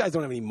mean, those guys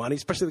don't have any money,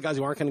 especially the guys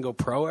who aren't going to go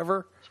pro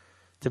ever.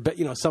 To bet,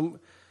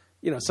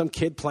 some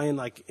kid playing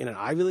like in an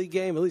Ivy League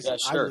game, at least an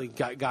Ivy League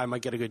guy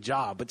might get a good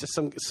job. But just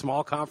some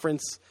small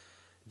conference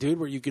dude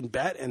where you can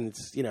bet, and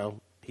it's,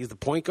 he's the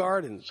point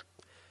guard. And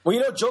well,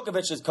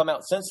 Djokovic has come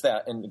out since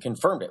that and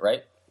confirmed it,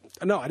 right?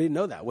 No, I didn't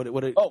know that.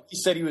 He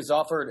said he was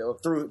offered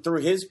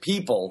through his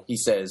people. He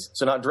says,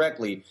 so not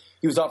directly.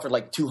 He was offered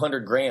like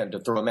 $200,000 to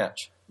throw a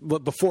match.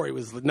 But before he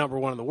was number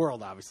one in the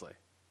world, obviously.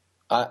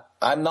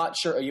 I'm not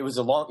sure. It was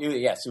a while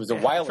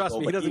ago. Trust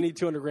me, he doesn't need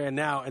 $200,000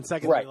 now. And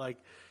secondly, right.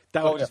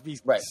 That would just be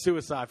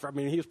suicide.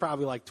 He was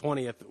probably like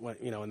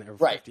 20th, in there,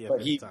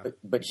 50th. Right,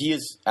 but he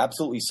has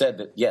absolutely said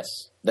that yes,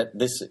 that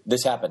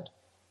this happened.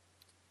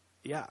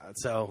 Yeah,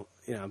 so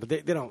but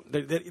they don't.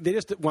 They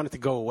just want it to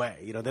go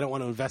away. They don't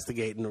want to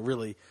investigate and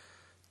really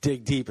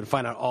dig deep and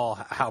find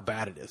out how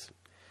bad it is.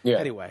 Yeah.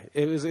 Anyway,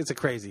 it's a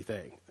crazy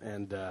thing,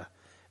 and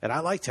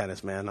I like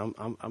tennis, man.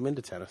 I'm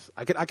into tennis.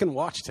 I can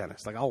watch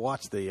tennis. Like I'll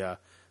watch the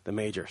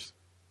majors.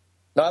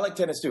 No, I like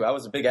tennis too. I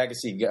was a big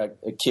Agassi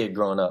kid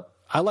growing up.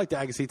 I liked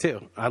Agassi,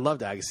 too. I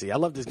loved Agassi. I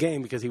loved his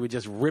game because he would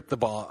just rip the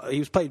ball. He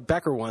was played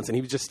Becker once, and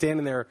he was just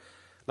standing there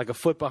like a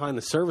foot behind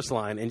the service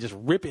line and just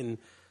ripping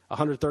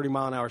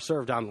 130-mile-an-hour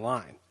serve down the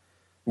line.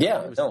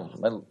 Yeah,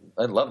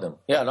 I loved him.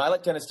 Yeah, no, I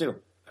like tennis, too.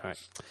 All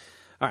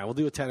right, we'll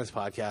do a tennis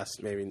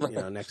podcast maybe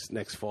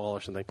next fall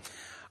or something.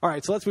 All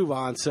right, so let's move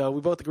on. So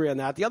we both agree on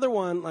that. The other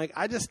one,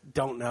 I just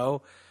don't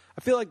know.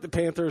 I feel like the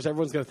Panthers,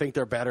 everyone's going to think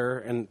they're better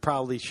and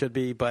probably should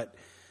be, but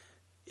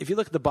if you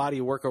look at the body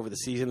of work over the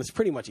season, it's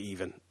pretty much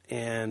even.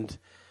 And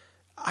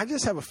I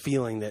just have a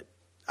feeling that,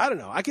 I don't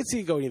know, I could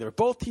see it going either.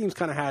 Both teams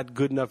kind of had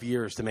good enough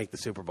years to make the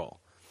Super Bowl.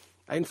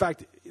 In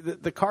fact,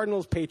 the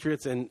Cardinals,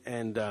 Patriots, and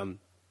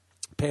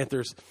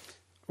Panthers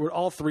would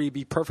all three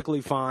be perfectly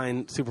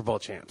fine Super Bowl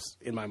champs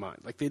in my mind.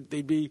 Like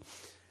they'd be,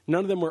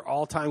 none of them were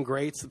all-time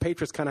greats. The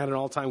Patriots kind of had an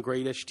all-time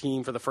great-ish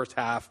team for the first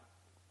half.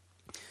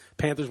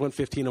 Panthers went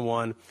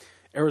 15-1.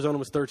 Arizona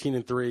was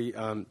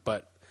 13-3,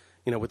 but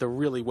with a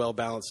really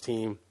well-balanced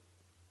team.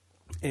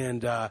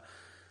 And I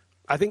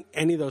think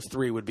any of those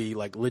three would be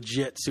like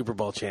legit Super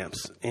Bowl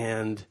champs.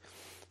 And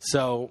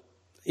so,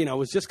 it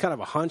was just kind of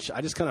a hunch.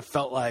 I just kind of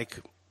felt like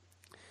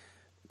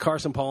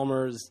Carson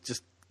Palmer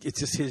it's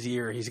just his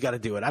year. He's got to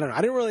do it. I don't know.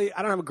 I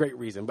don't have a great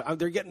reason, but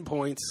they're getting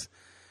points.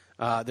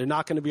 They're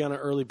not going to be on an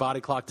early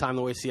body clock time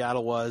the way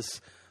Seattle was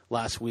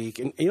last week.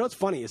 And what's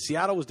funny is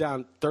Seattle was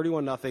down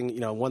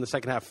 31-0, won the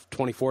second half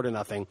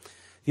 24-0.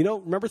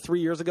 Remember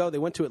 3 years ago, they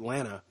went to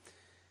Atlanta.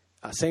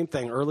 Same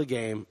thing, early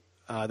game.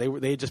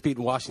 They had just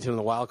beaten Washington in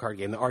the wild card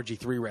game, the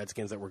RG3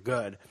 Redskins that were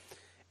good.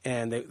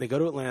 And they go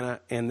to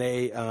Atlanta, and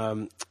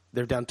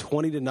they're down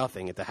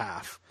 20-0 at the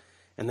half.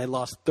 And they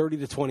lost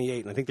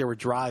 30-28, and I think they were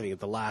driving at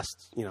the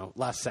last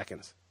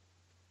seconds.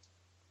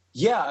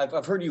 Yeah,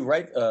 I've heard you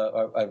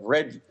I've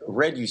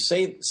read you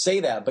say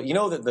that, but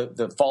that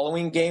the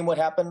following game what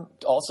happened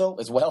also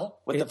as well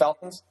with the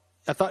Falcons?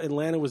 I thought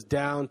Atlanta was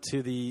down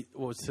to the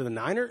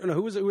Niners? No,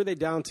 who were they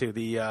down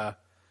to?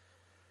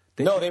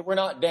 No, they were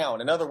not down.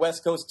 Another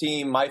West Coast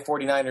team, my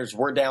 49ers,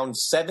 were down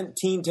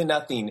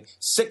 17-0,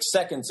 6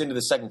 seconds into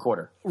the second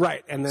quarter.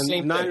 Right, and then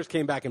the Niners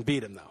came back and beat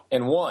them, though.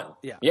 And won.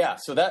 Yeah.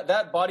 So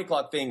that body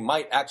clock thing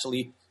might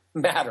actually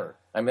matter.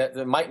 I mean,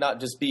 it might not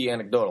just be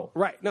anecdotal.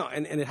 Right, no,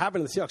 and it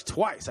happened to the Seahawks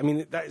twice. I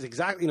mean, that is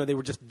exactly, they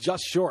were just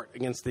short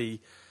against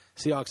the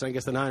Seahawks, and I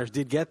guess the Niners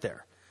did get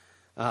there.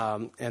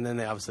 And then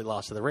they obviously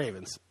lost to the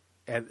Ravens.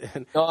 And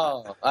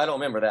I don't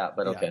remember that,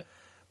 but okay.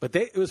 But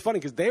it was funny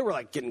because they were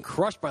like getting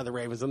crushed by the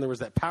Ravens, and there was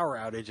that power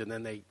outage, and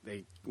then they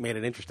made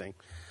it interesting.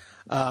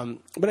 But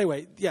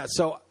anyway,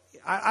 so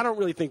I don't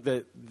really think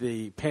that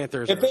the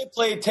Panthers. If they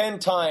played 10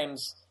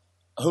 times,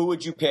 who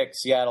would you pick?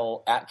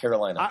 Seattle at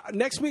Carolina.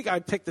 Next week,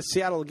 I'd pick the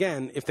Seattle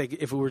again if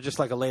it were just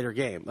like a later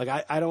game. Like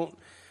I don't.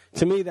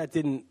 To me, that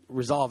didn't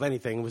resolve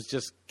anything. It was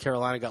just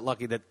Carolina got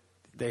lucky that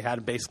they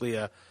had basically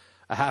a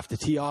half to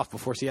tee off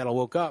before Seattle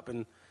woke up,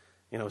 and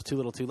it was too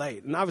little, too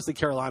late. And obviously,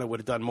 Carolina would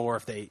have done more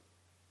if they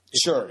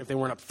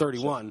weren't up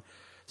 31. Sure.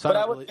 So but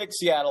I would pick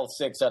Seattle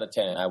 6 out of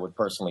 10. I would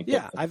personally pick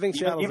them. I think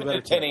Seattle's even a better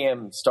at 10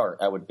 a.m. start,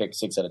 I would pick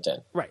 6 out of 10.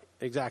 Right,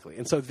 exactly.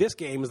 And so this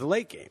game is the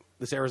late game,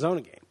 this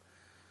Arizona game.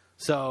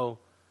 So,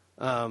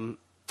 and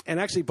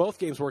actually both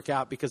games work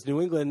out because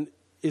New England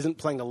isn't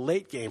playing a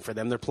late game for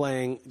them. They're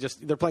playing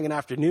an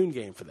afternoon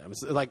game for them.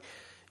 It's like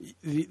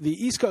the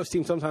East Coast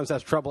team sometimes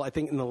has trouble, I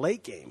think, in the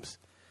late games,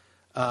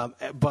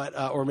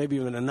 or maybe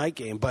even a night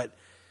game. But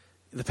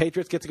the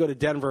Patriots get to go to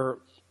Denver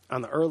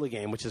on the early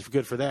game, which is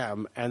good for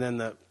them, and then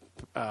the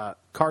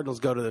Cardinals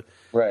go to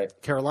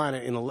Carolina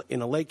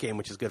in a late game,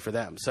 which is good for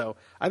them. So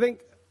I think,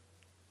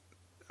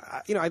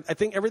 I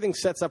think everything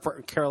sets up for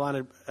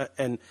Carolina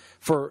and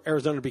for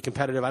Arizona to be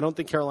competitive. I don't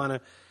think Carolina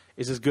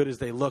is as good as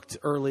they looked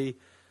early.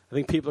 I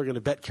think people are going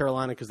to bet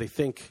Carolina because they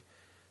think,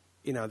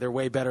 they're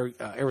way better.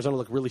 Arizona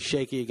looked really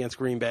shaky against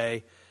Green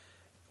Bay,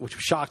 which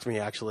shocked me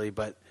actually,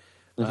 but.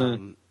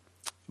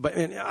 But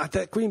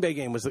that Green Bay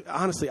game was,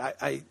 honestly,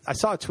 I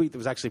saw a tweet that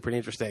was actually pretty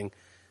interesting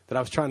that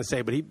I was trying to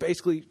say, but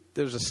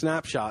there's a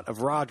snapshot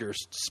of Rodgers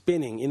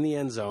spinning in the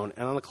end zone,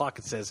 and on the clock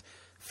it says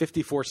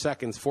 54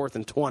 seconds, 4th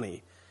and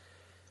 20,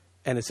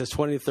 and it says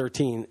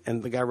 20-13,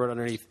 and the guy wrote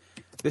underneath,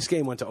 this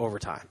game went to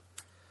overtime.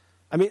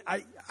 I mean,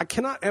 I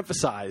cannot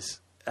emphasize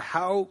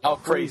how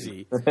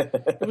crazy.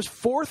 It was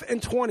 4th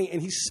and 20,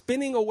 and he's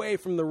spinning away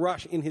from the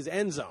rush in his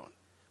end zone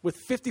with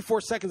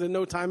 54 seconds and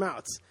no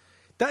timeouts.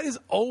 That is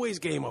always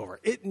game over.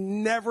 It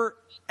never,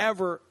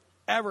 ever,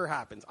 ever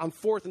happens on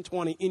 4th and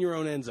 20 in your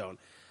own end zone.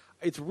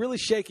 It's really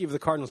shaky of the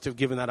Cardinals to have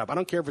given that up. I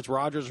don't care if it's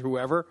Rodgers or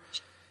whoever.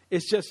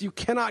 It's just you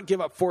cannot give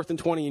up 4th and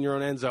 20 in your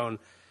own end zone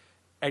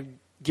and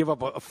give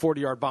up a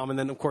 40-yard bomb and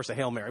then, of course, a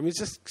Hail Mary. I mean, it's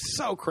just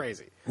so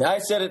crazy. Now, I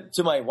said it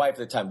to my wife at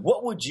the time.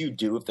 What would you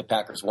do if the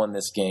Packers won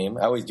this game?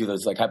 I always do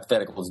those like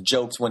hypotheticals,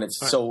 jokes when it's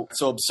so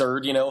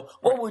absurd,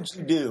 What would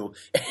you do?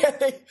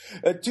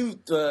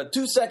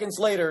 2 seconds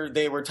later,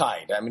 they were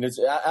tied. I mean, it's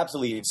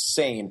absolutely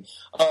insane.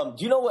 Do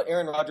you know what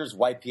Aaron Rodgers'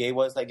 YPA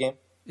was that game?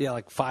 Yeah,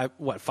 like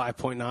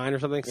 5.9 or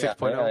something?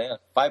 6.0? Yeah.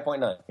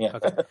 5.9, yeah.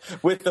 Okay.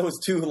 With those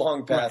 2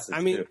 long passes. Right.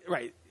 I mean,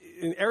 right.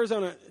 In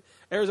Arizona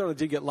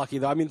did get lucky,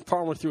 though. I mean,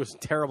 Palmer threw a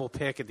terrible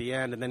pick at the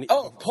end. And then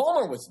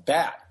Palmer was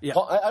bad. Yeah.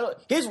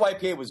 His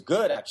YPA was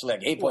good, actually,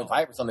 like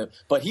 8.5 or something.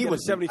 But he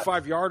was a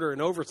 75-yarder in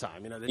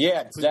overtime.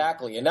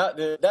 Exactly. And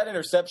that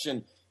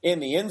interception in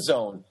the end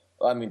zone,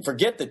 I mean,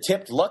 forget the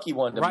tipped lucky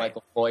one to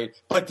Michael Floyd.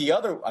 But the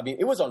other, I mean,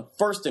 it was on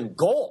 1st and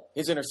goal,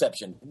 his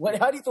interception.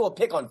 How do you throw a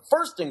pick on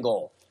 1st and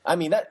goal? I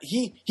mean, that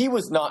he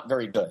was not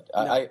very good.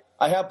 No.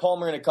 I have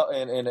Palmer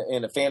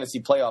in a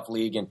fantasy playoff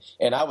league,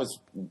 and I was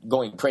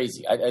going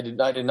crazy. I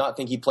did not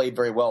think he played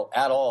very well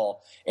at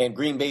all. And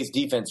Green Bay's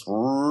defense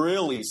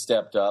really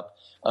stepped up.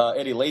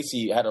 Eddie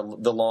Lacy had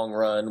the long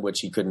run, which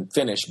he couldn't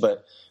finish.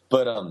 But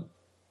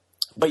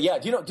yeah,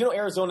 do you know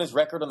Arizona's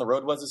record on the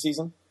road was this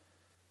season?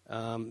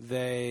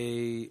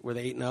 They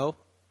 8-0. 7-1.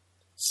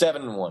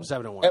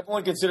 7-1.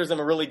 Everyone considers them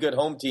a really good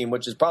home team,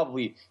 which is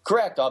probably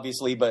correct,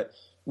 obviously, but.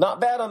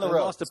 Not bad on the road.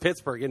 They lost to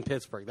Pittsburgh in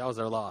Pittsburgh. That was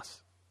their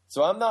loss.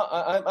 So I'm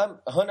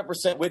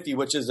 100% with you,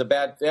 which is a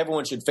bad.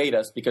 Everyone should fade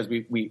us because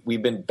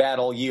we've been bad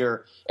all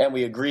year, and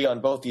we agree on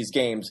both these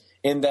games.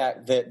 In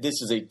that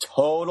this is a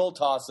total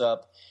toss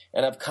up,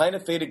 and I've kind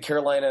of faded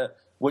Carolina,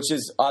 which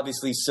is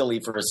obviously silly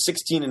for a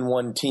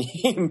 16-1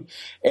 team,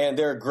 and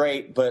they're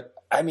great. But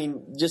I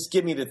mean, just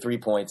give me the 3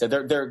 points.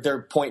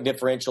 Their point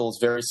differential is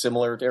very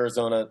similar to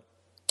Arizona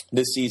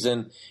this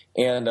season,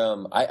 and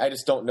I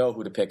just don't know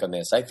who to pick on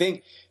this. I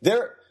think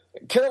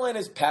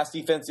Carolina's pass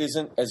defense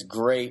isn't as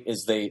great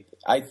as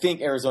I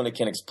think Arizona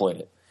can exploit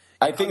it.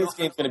 I think this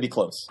game's going to be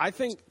close. I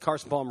think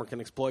Carson Palmer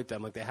can exploit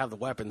them. Like, they have the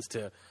weapons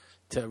to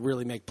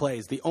really make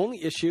plays. The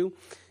only issue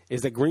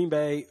is that Green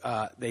Bay,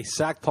 they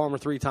sacked Palmer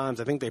 3 times.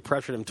 I think they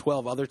pressured him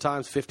 12 other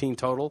times, 15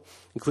 total,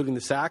 including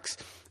the sacks.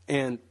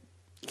 And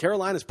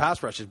Carolina's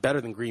pass rush is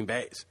better than Green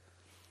Bay's.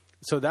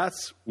 So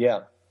that's –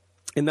 yeah.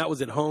 And that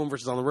was at home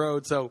versus on the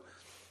road. So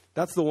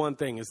that's the one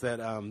thing is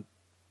that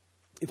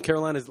if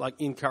Carolina's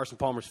like in Carson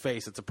Palmer's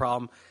face, it's a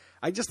problem.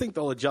 I just think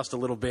they'll adjust a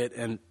little bit,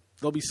 and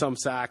there'll be some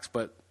sacks,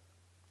 but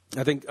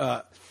I think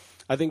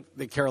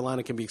that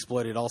Carolina can be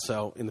exploited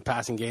also in the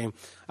passing game.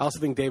 I also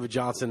think David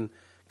Johnson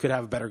could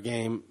have a better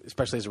game,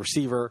 especially as a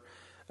receiver.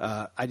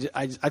 I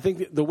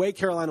think the way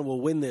Carolina will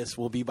win this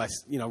will be by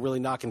really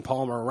knocking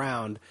Palmer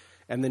around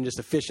and then just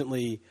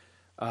efficiently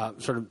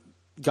sort of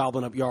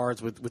gobbling up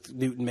yards with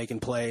Newton making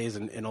plays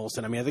and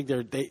Olsen. I mean, I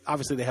think they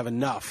obviously have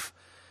enough.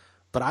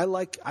 But I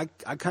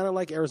kind of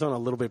like Arizona a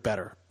little bit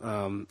better,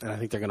 and I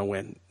think they're going to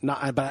win.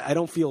 But I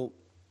don't feel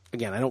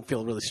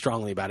really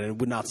strongly about it. It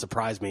would not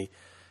surprise me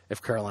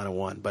if Carolina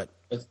won. But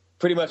it's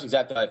pretty much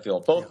exactly how I feel.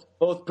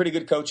 Both pretty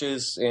good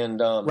coaches, and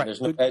right.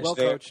 There's no edge well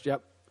there. Coached,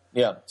 yep.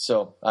 Yeah,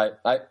 so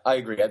I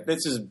agree.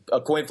 This is a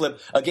coin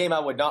flip, a game I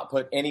would not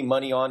put any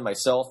money on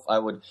myself. I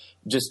would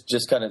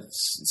just kind of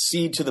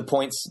cede to the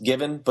points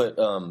given, but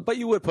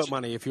you would put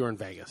money if you were in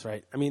Vegas,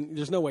 right? I mean,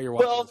 there's no way you're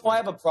watching. Well, I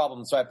have a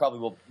problem, so I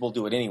probably will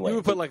do it anyway. You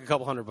would put like a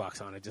couple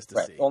 $100 on it just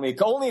to see. Only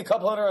a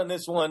couple hundred on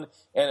this one,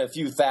 and a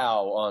few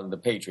thou on the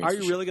Patriots. Are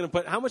you really going to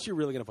put? How much are you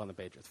really going to put on the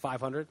Patriots?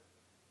 500?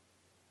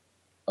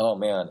 Oh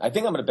man, I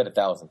think I'm going to bet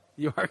 1,000.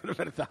 You are going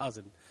to bet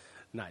 1,000.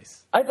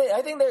 Nice. I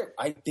think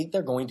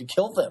they're going to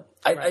kill them.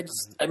 I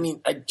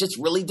just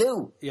really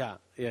do. Yeah.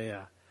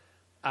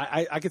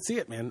 I could see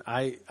it, man.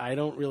 I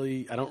don't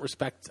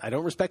respect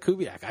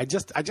Kubiak. I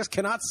just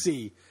cannot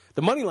see.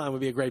 The money line would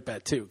be a great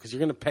bet too, because you're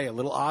going to pay a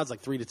little odds,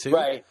 like 3-2.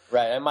 Right.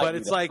 I might. But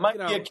it's that. like I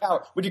might be a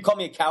coward. Would you call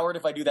me a coward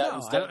if I do that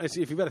instead?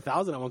 If you bet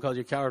 1,000, I won't call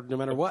you a coward no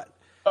matter what.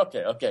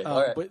 Okay.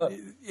 All right. But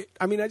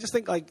I just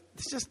think like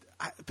it's just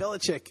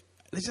Belichick.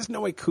 There's just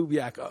no way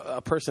Kubiak, a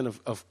person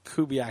of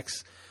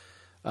Kubiak's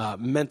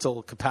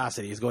mental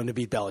capacity, is going to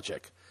beat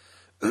Belichick.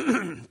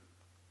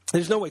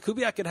 There's no way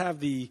Kubiak could have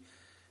the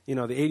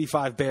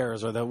 85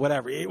 Bears or the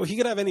whatever. He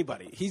could have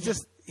anybody. He's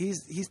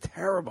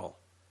terrible.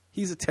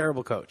 He's a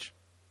terrible coach.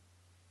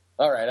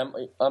 All right,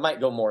 I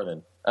might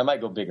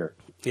go bigger.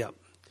 Yeah,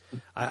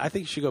 I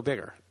think you should go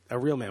bigger. A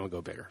real man would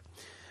go bigger.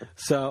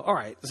 So, all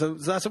right. So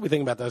that's what we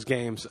think about those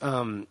games.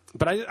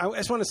 But I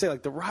just want to say,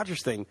 like, the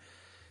Rodgers thing,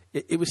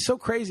 it was so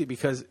crazy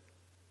because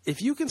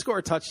if you can score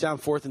a touchdown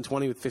 4th and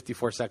 20 with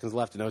 54 seconds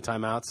left and no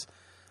timeouts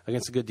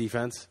against a good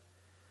defense,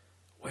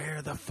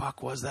 where the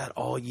fuck was that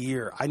all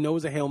year? I know it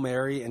was a Hail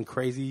Mary and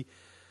crazy,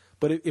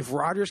 but if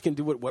Rodgers can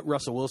do what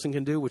Russell Wilson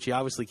can do, which he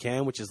obviously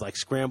can, which is like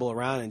scramble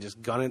around and just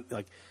gun it,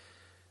 like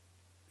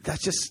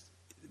that's just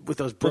with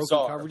those broken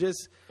coverages.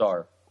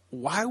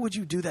 Why would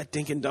you do that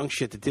dink and dunk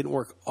shit that didn't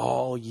work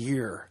all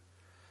year?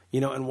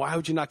 And why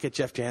would you not get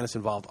Jeff Janis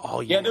involved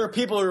all year? Yeah, there are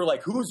people who are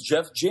like, who's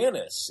Jeff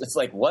Janis? It's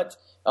like, what?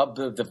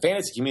 The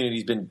fantasy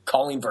community's been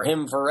calling for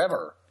him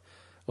forever.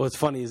 What's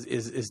funny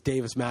is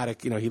Davis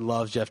Maddock, he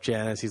loves Jeff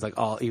Janis. He's like,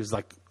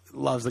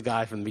 loves the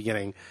guy from the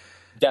beginning.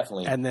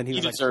 Definitely. And then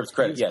he deserves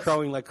credit. He was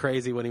crowing like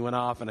crazy when he went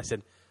off. And I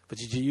said, but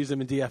did you use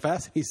him in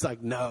DFS? He's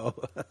like, no.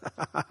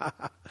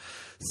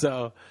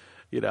 So,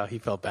 he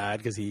felt bad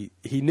because he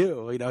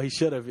knew, he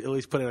should have at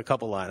least put in a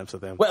couple lineups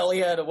with him. Well, he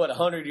had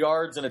 100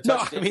 yards and a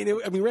touchdown.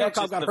 No, I mean, Randall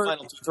Cobb got hurt.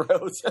 Final 2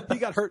 throws. He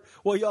got hurt.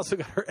 Well, he also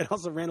got hurt, and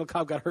also Randall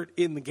Cobb got hurt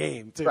in the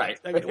game too. Right.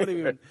 I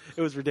mean,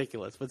 it was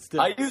ridiculous, but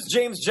still. I used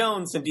James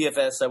Jones in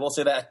DFS. I will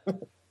say that.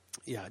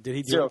 Yeah. Did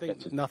he do 0 anything?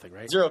 catches. Nothing,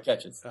 right? 0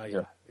 catches.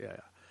 Yeah.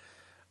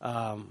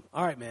 All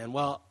right, man.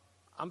 Well,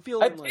 I'm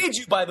feeling. I paid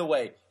you, by the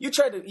way. You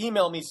tried to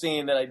email me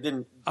saying that I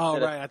didn't. Oh,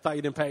 right. I thought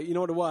you didn't pay. You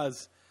know what it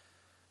was?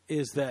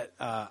 Is that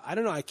I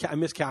don't know. I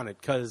miscounted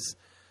because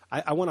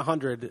I won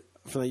 100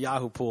 from the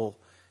Yahoo pool,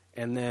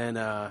 and then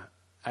I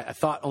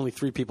thought only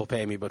 3 people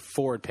paid me, but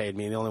 4 had paid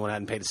me, and the only one I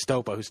hadn't paid is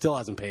Stopa, who still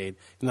hasn't paid,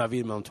 even though I've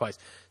emailed him twice.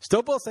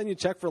 Stopa will send you a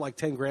check for like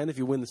 $10,000 if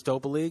you win the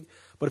Stopa League,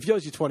 but if he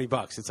owes you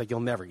 $20, it's like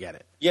you'll never get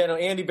it. Yeah, no.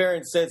 Andy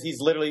Barron says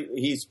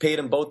he's paid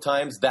him both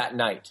times that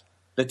night,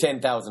 the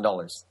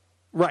 $10,000.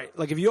 Right.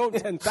 Like if you owe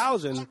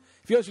 $10,000,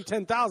 if he owes you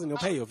 $10,000, he'll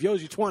pay you. If he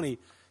owes you $20,000.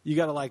 You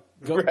got to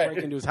go break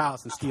into his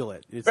house and steal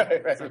it.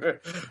 Right.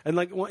 And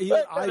like he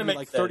had Ivy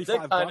like $35.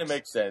 That kind of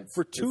makes sense.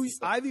 For 2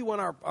 Ivy won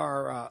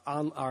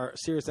our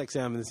Sirius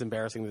XM, and it's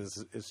embarrassing.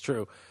 This is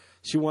true.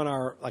 She won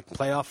our like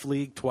playoff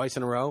league twice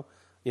in a row.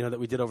 that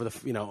we did over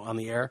the, on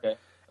the air.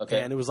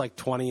 Okay. And it was like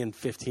 20 and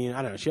 15.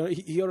 I don't know.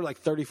 He owed her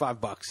like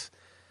 $35.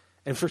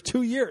 And for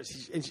 2 years,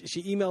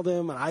 she emailed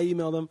him and I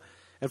emailed him.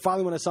 And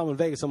finally, when I saw him in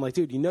Vegas, I'm like,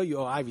 dude, you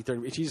owe Ivy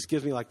 $30. And she just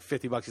gives me like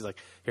 $50. He's like,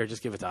 here,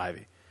 just give it to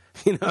Ivy.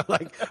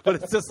 But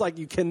it's just like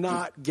you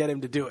cannot get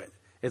him to do it.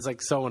 It's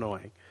like so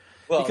annoying.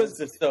 Well, because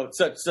it's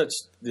just such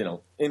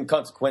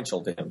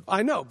inconsequential to him.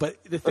 I know,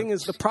 but the thing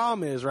is, the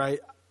problem is, right?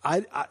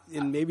 I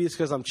and maybe it's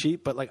because I'm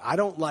cheap, but like I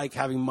don't like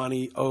having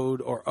money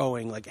owed or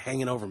owing like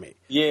hanging over me.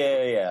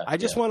 Yeah. I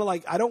just want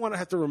to I don't want to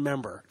have to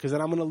remember because then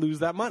I'm going to lose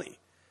that money.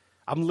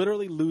 I'm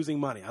literally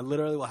losing money. I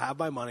literally will have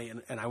my money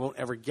and I won't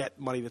ever get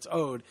money that's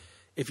owed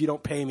if you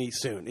don't pay me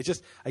soon. It's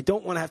just I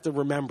don't want to have to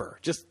remember.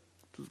 Just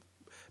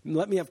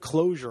let me have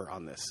closure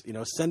on this.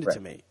 Send it to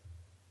me.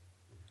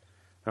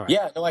 All right.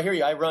 Yeah, no, I hear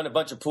you. I run a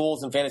bunch of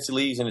pools and fantasy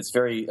leagues, and it's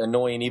very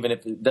annoying. Even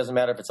if it doesn't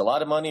matter if it's a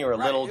lot of money or a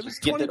little, just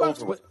get it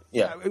over with.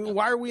 Yeah. I mean,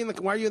 why are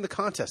you in the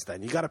contest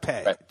then? You got to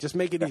pay. Right. Just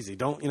make it easy.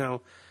 Don't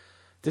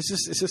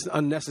it's just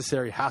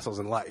unnecessary hassles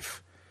in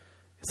life.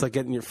 It's like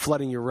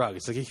flooding your rug.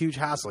 It's like a huge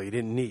hassle you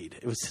didn't need.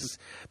 It was just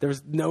there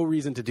was no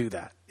reason to do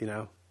that.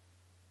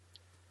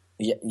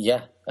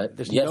 Yeah.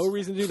 There's no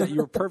reason to do that. You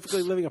were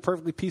perfectly living a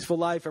perfectly peaceful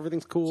life.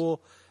 Everything's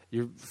cool.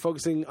 You're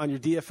focusing on your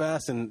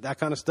DFS and that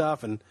kind of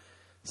stuff, and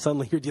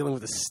suddenly you're dealing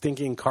with a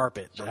stinking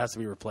carpet that has to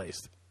be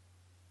replaced.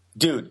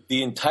 Dude,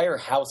 the entire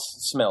house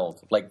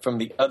smelled like from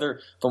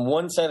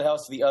one side of the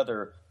house to the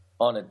other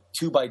on a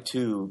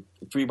 2x2,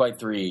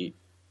 3x3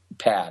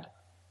 pad.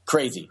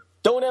 Crazy.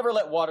 Don't ever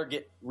let water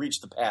reach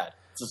the pad.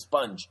 It's a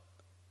sponge.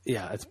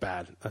 Yeah, it's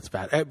bad. That's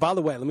bad. Hey, by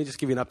the way, let me just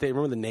give you an update.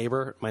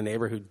 Remember my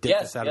neighbor who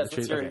dipped us out of the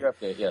tree? Yes, let's hear your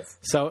update, yes.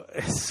 So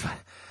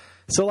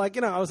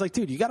I was like,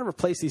 dude, you got to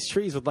replace these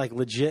trees with like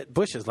legit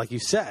bushes, like you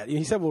said.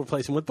 He said we'll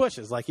replace them with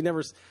bushes. Like he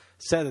never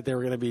said that they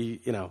were going to be,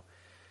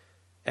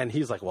 And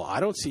he's like, well, I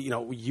don't see,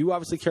 you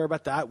obviously care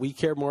about that. We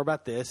care more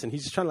about this. And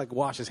he's just trying to like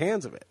wash his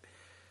hands of it.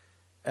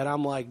 And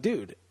I'm like,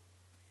 dude,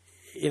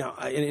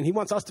 and he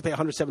wants us to pay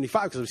 $175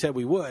 because we said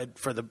we would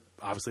for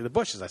obviously the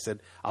bushes. I said,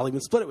 I'll even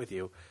split it with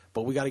you,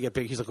 but we got to get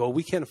big. He's like, oh,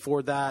 we can't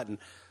afford that. And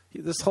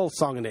this whole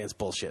song and dance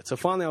bullshit. So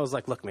finally I was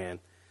like, look, man,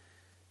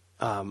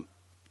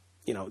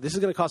 this is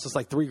going to cost us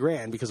like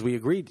 $3,000 because we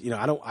agreed,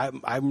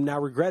 I'm now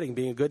regretting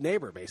being a good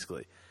neighbor,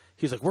 basically.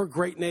 He's like, we're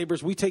great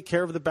neighbors. We take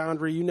care of the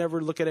boundary. You never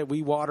look at it.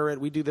 We water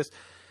it. We do this.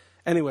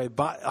 Anyway,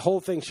 the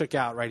whole thing shook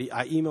out, right?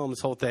 I emailed him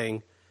this whole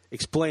thing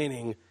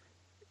explaining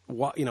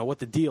what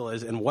the deal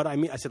is and what I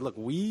mean. I said, look,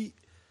 we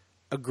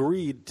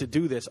agreed to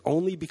do this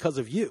only because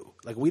of you.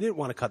 Like, we didn't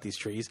want to cut these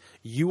trees.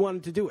 You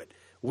wanted to do it.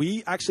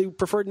 We actually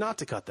preferred not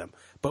to cut them.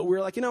 But we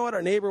were like, you know what?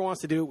 Our neighbor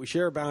wants to do it. We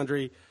share a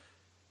boundary.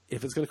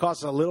 If it's going to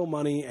cost us a little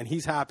money and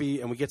he's happy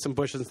and we get some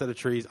bushes instead of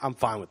trees, I'm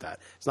fine with that.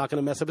 It's not going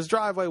to mess up his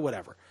driveway,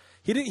 whatever.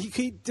 He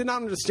did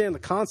not understand the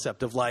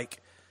concept of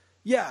like,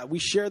 yeah, we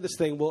share this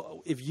thing.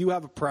 Well, if you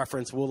have a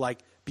preference, we'll like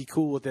be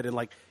cool with it and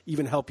like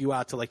even help you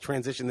out to like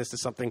transition this to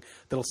something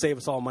that'll save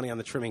us all money on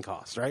the trimming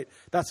costs, right?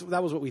 That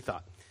was what we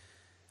thought.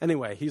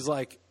 Anyway, he's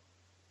like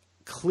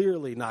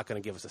clearly not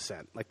going to give us a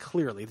cent. Like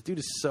clearly, the dude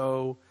is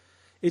so.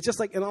 It's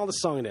just like in all the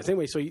song and dance.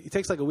 Anyway, so it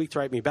takes like a week to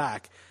write me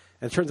back,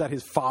 and it turns out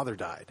his father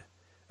died.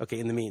 Okay,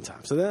 in the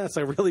meantime. So then that's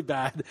like really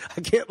bad.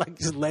 I can't like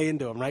just lay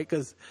into him, right?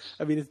 Because,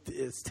 I mean,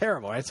 it's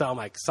terrible, right? So I'm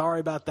like, sorry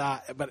about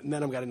that. But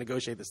then I've got to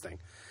negotiate this thing.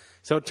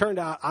 So it turned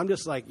out, I'm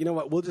just like, you know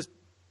what?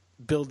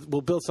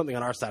 We'll build something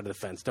on our side of the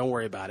fence. Don't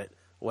worry about it.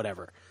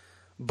 Whatever.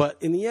 But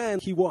in the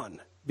end, he won.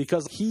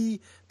 Because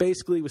he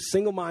basically was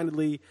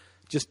single-mindedly,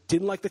 just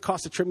didn't like the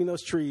cost of trimming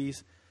those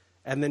trees.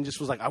 And then just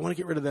was like, I want to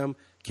get rid of them.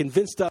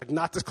 Convinced us,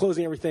 not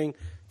disclosing everything,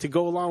 to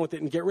go along with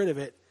it and get rid of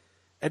it.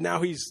 And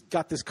now he's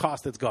got this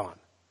cost that's gone.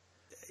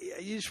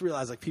 You just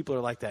realize, like, people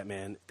are like that,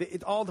 man.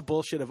 All the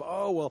bullshit of,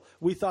 oh, well,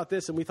 we thought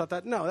this and we thought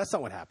that. No, that's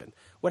not what happened.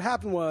 What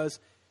happened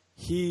was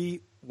he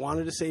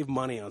wanted to save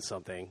money on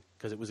something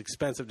because it was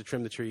expensive to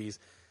trim the trees,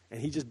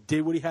 and he just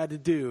did what he had to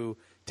do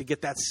to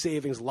get that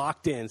savings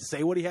locked in,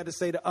 say what he had to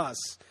say to us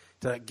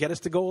to get us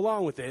to go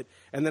along with it,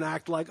 and then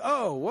act like,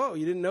 oh, whoa,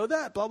 you didn't know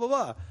that, blah, blah,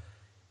 blah.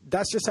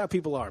 That's just how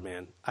people are,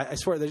 man. I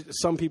swear,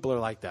 some people are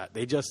like that.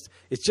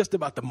 It's just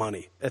about the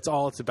money. That's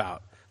all it's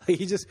about.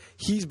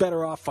 He's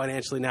better off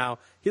financially now.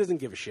 He doesn't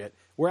give a shit.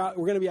 We're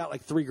going to be out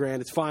like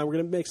 $3,000. It's fine. We're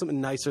going to make something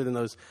nicer than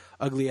those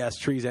ugly ass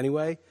trees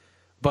anyway.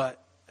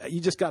 But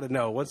you just got to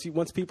know.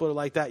 Once people are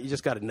like that, you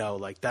just got to know.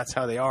 Like, that's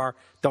how they are.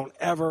 Don't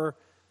ever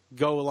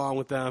go along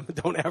with them.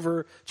 Don't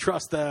ever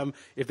trust them.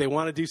 If they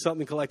want to do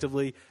something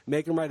collectively,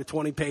 make them write a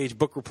 20-page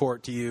book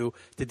report to you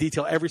to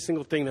detail every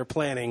single thing they're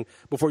planning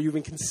before you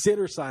even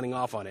consider signing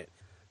off on it.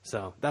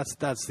 So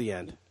that's the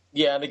end.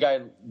 Yeah, and the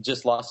guy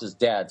just lost his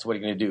dad, so what are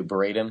you going to do,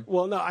 berate him?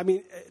 Well, no, I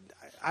mean,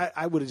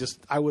 I would have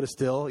still, I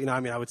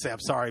would say, I'm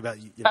sorry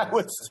about you. I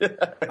would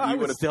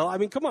still. I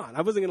mean, come on.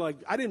 I wasn't going to,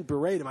 I didn't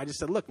berate him. I just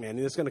said, look, man,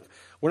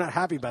 we're not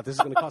happy about this.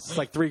 It's going to cost us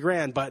like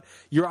 $3,000, but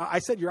I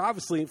said, you're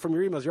obviously, from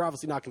your emails, you're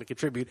obviously not going to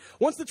contribute.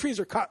 Once the trees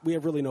are cut, we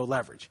have really no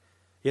leverage.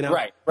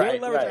 Right. The only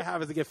leverage I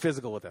have is to get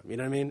physical with them. You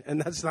know what I mean? And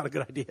that's not a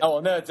good idea. Oh,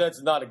 no,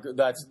 that's not a good,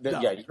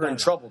 you're in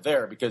trouble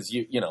there because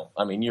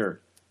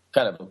you're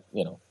kind of,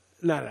 you know.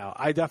 No.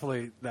 I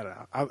definitely no.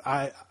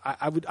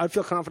 I'd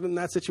feel confident in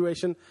that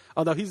situation.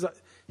 Although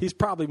he's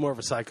probably more of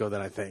a psycho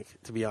than I think,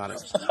 to be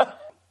honest.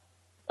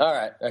 All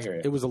right, I hear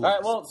you. It was a all loss.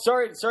 right. Well,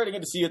 sorry to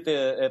get to see you at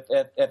the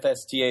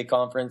FSTA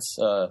conference.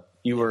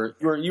 You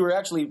were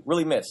actually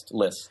really missed,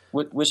 Liz.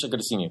 Wish I could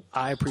have seen you.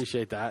 I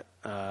appreciate that,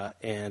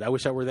 and I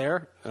wish I were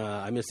there.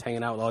 I missed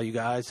hanging out with all you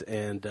guys,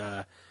 and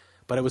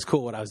but it was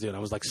cool what I was doing. I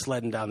was like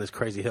sledding down this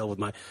crazy hill with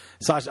my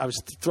Sasha. I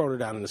was throwing her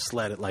down in a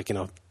sled at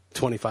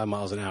 25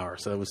 miles an hour.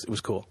 So it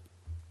was cool.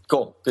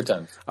 Cool, good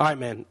time. All right,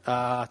 man.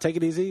 Take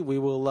it easy. We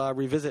will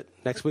revisit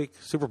next week.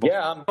 Super Bowl.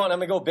 Yeah, I'm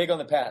gonna go big on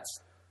the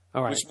Pats.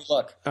 All right. Wish me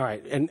luck. All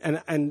right, and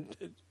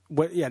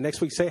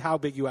next week, say how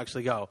big you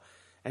actually go,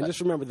 and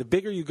just remember, the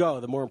bigger you go,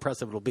 the more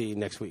impressive it'll be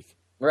next week.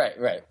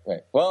 Right.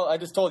 Well, I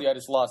just told you I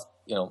just lost,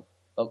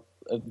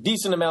 a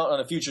decent amount on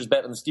a futures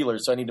bet on the Steelers,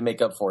 so I need to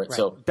make up for it. Right.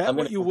 So bet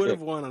what you would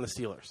have won on the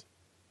Steelers.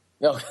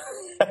 No,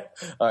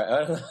 all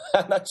right.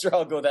 I'm not sure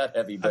I'll go that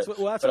heavy, but That's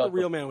what a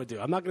real man would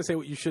do. I'm not going to say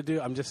what you should do.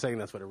 I'm just saying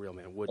that's what a real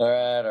man would do. All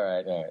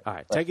right. All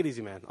right. Take it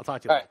easy, man. I'll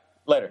talk to you later.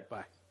 All right. Later.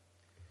 Bye.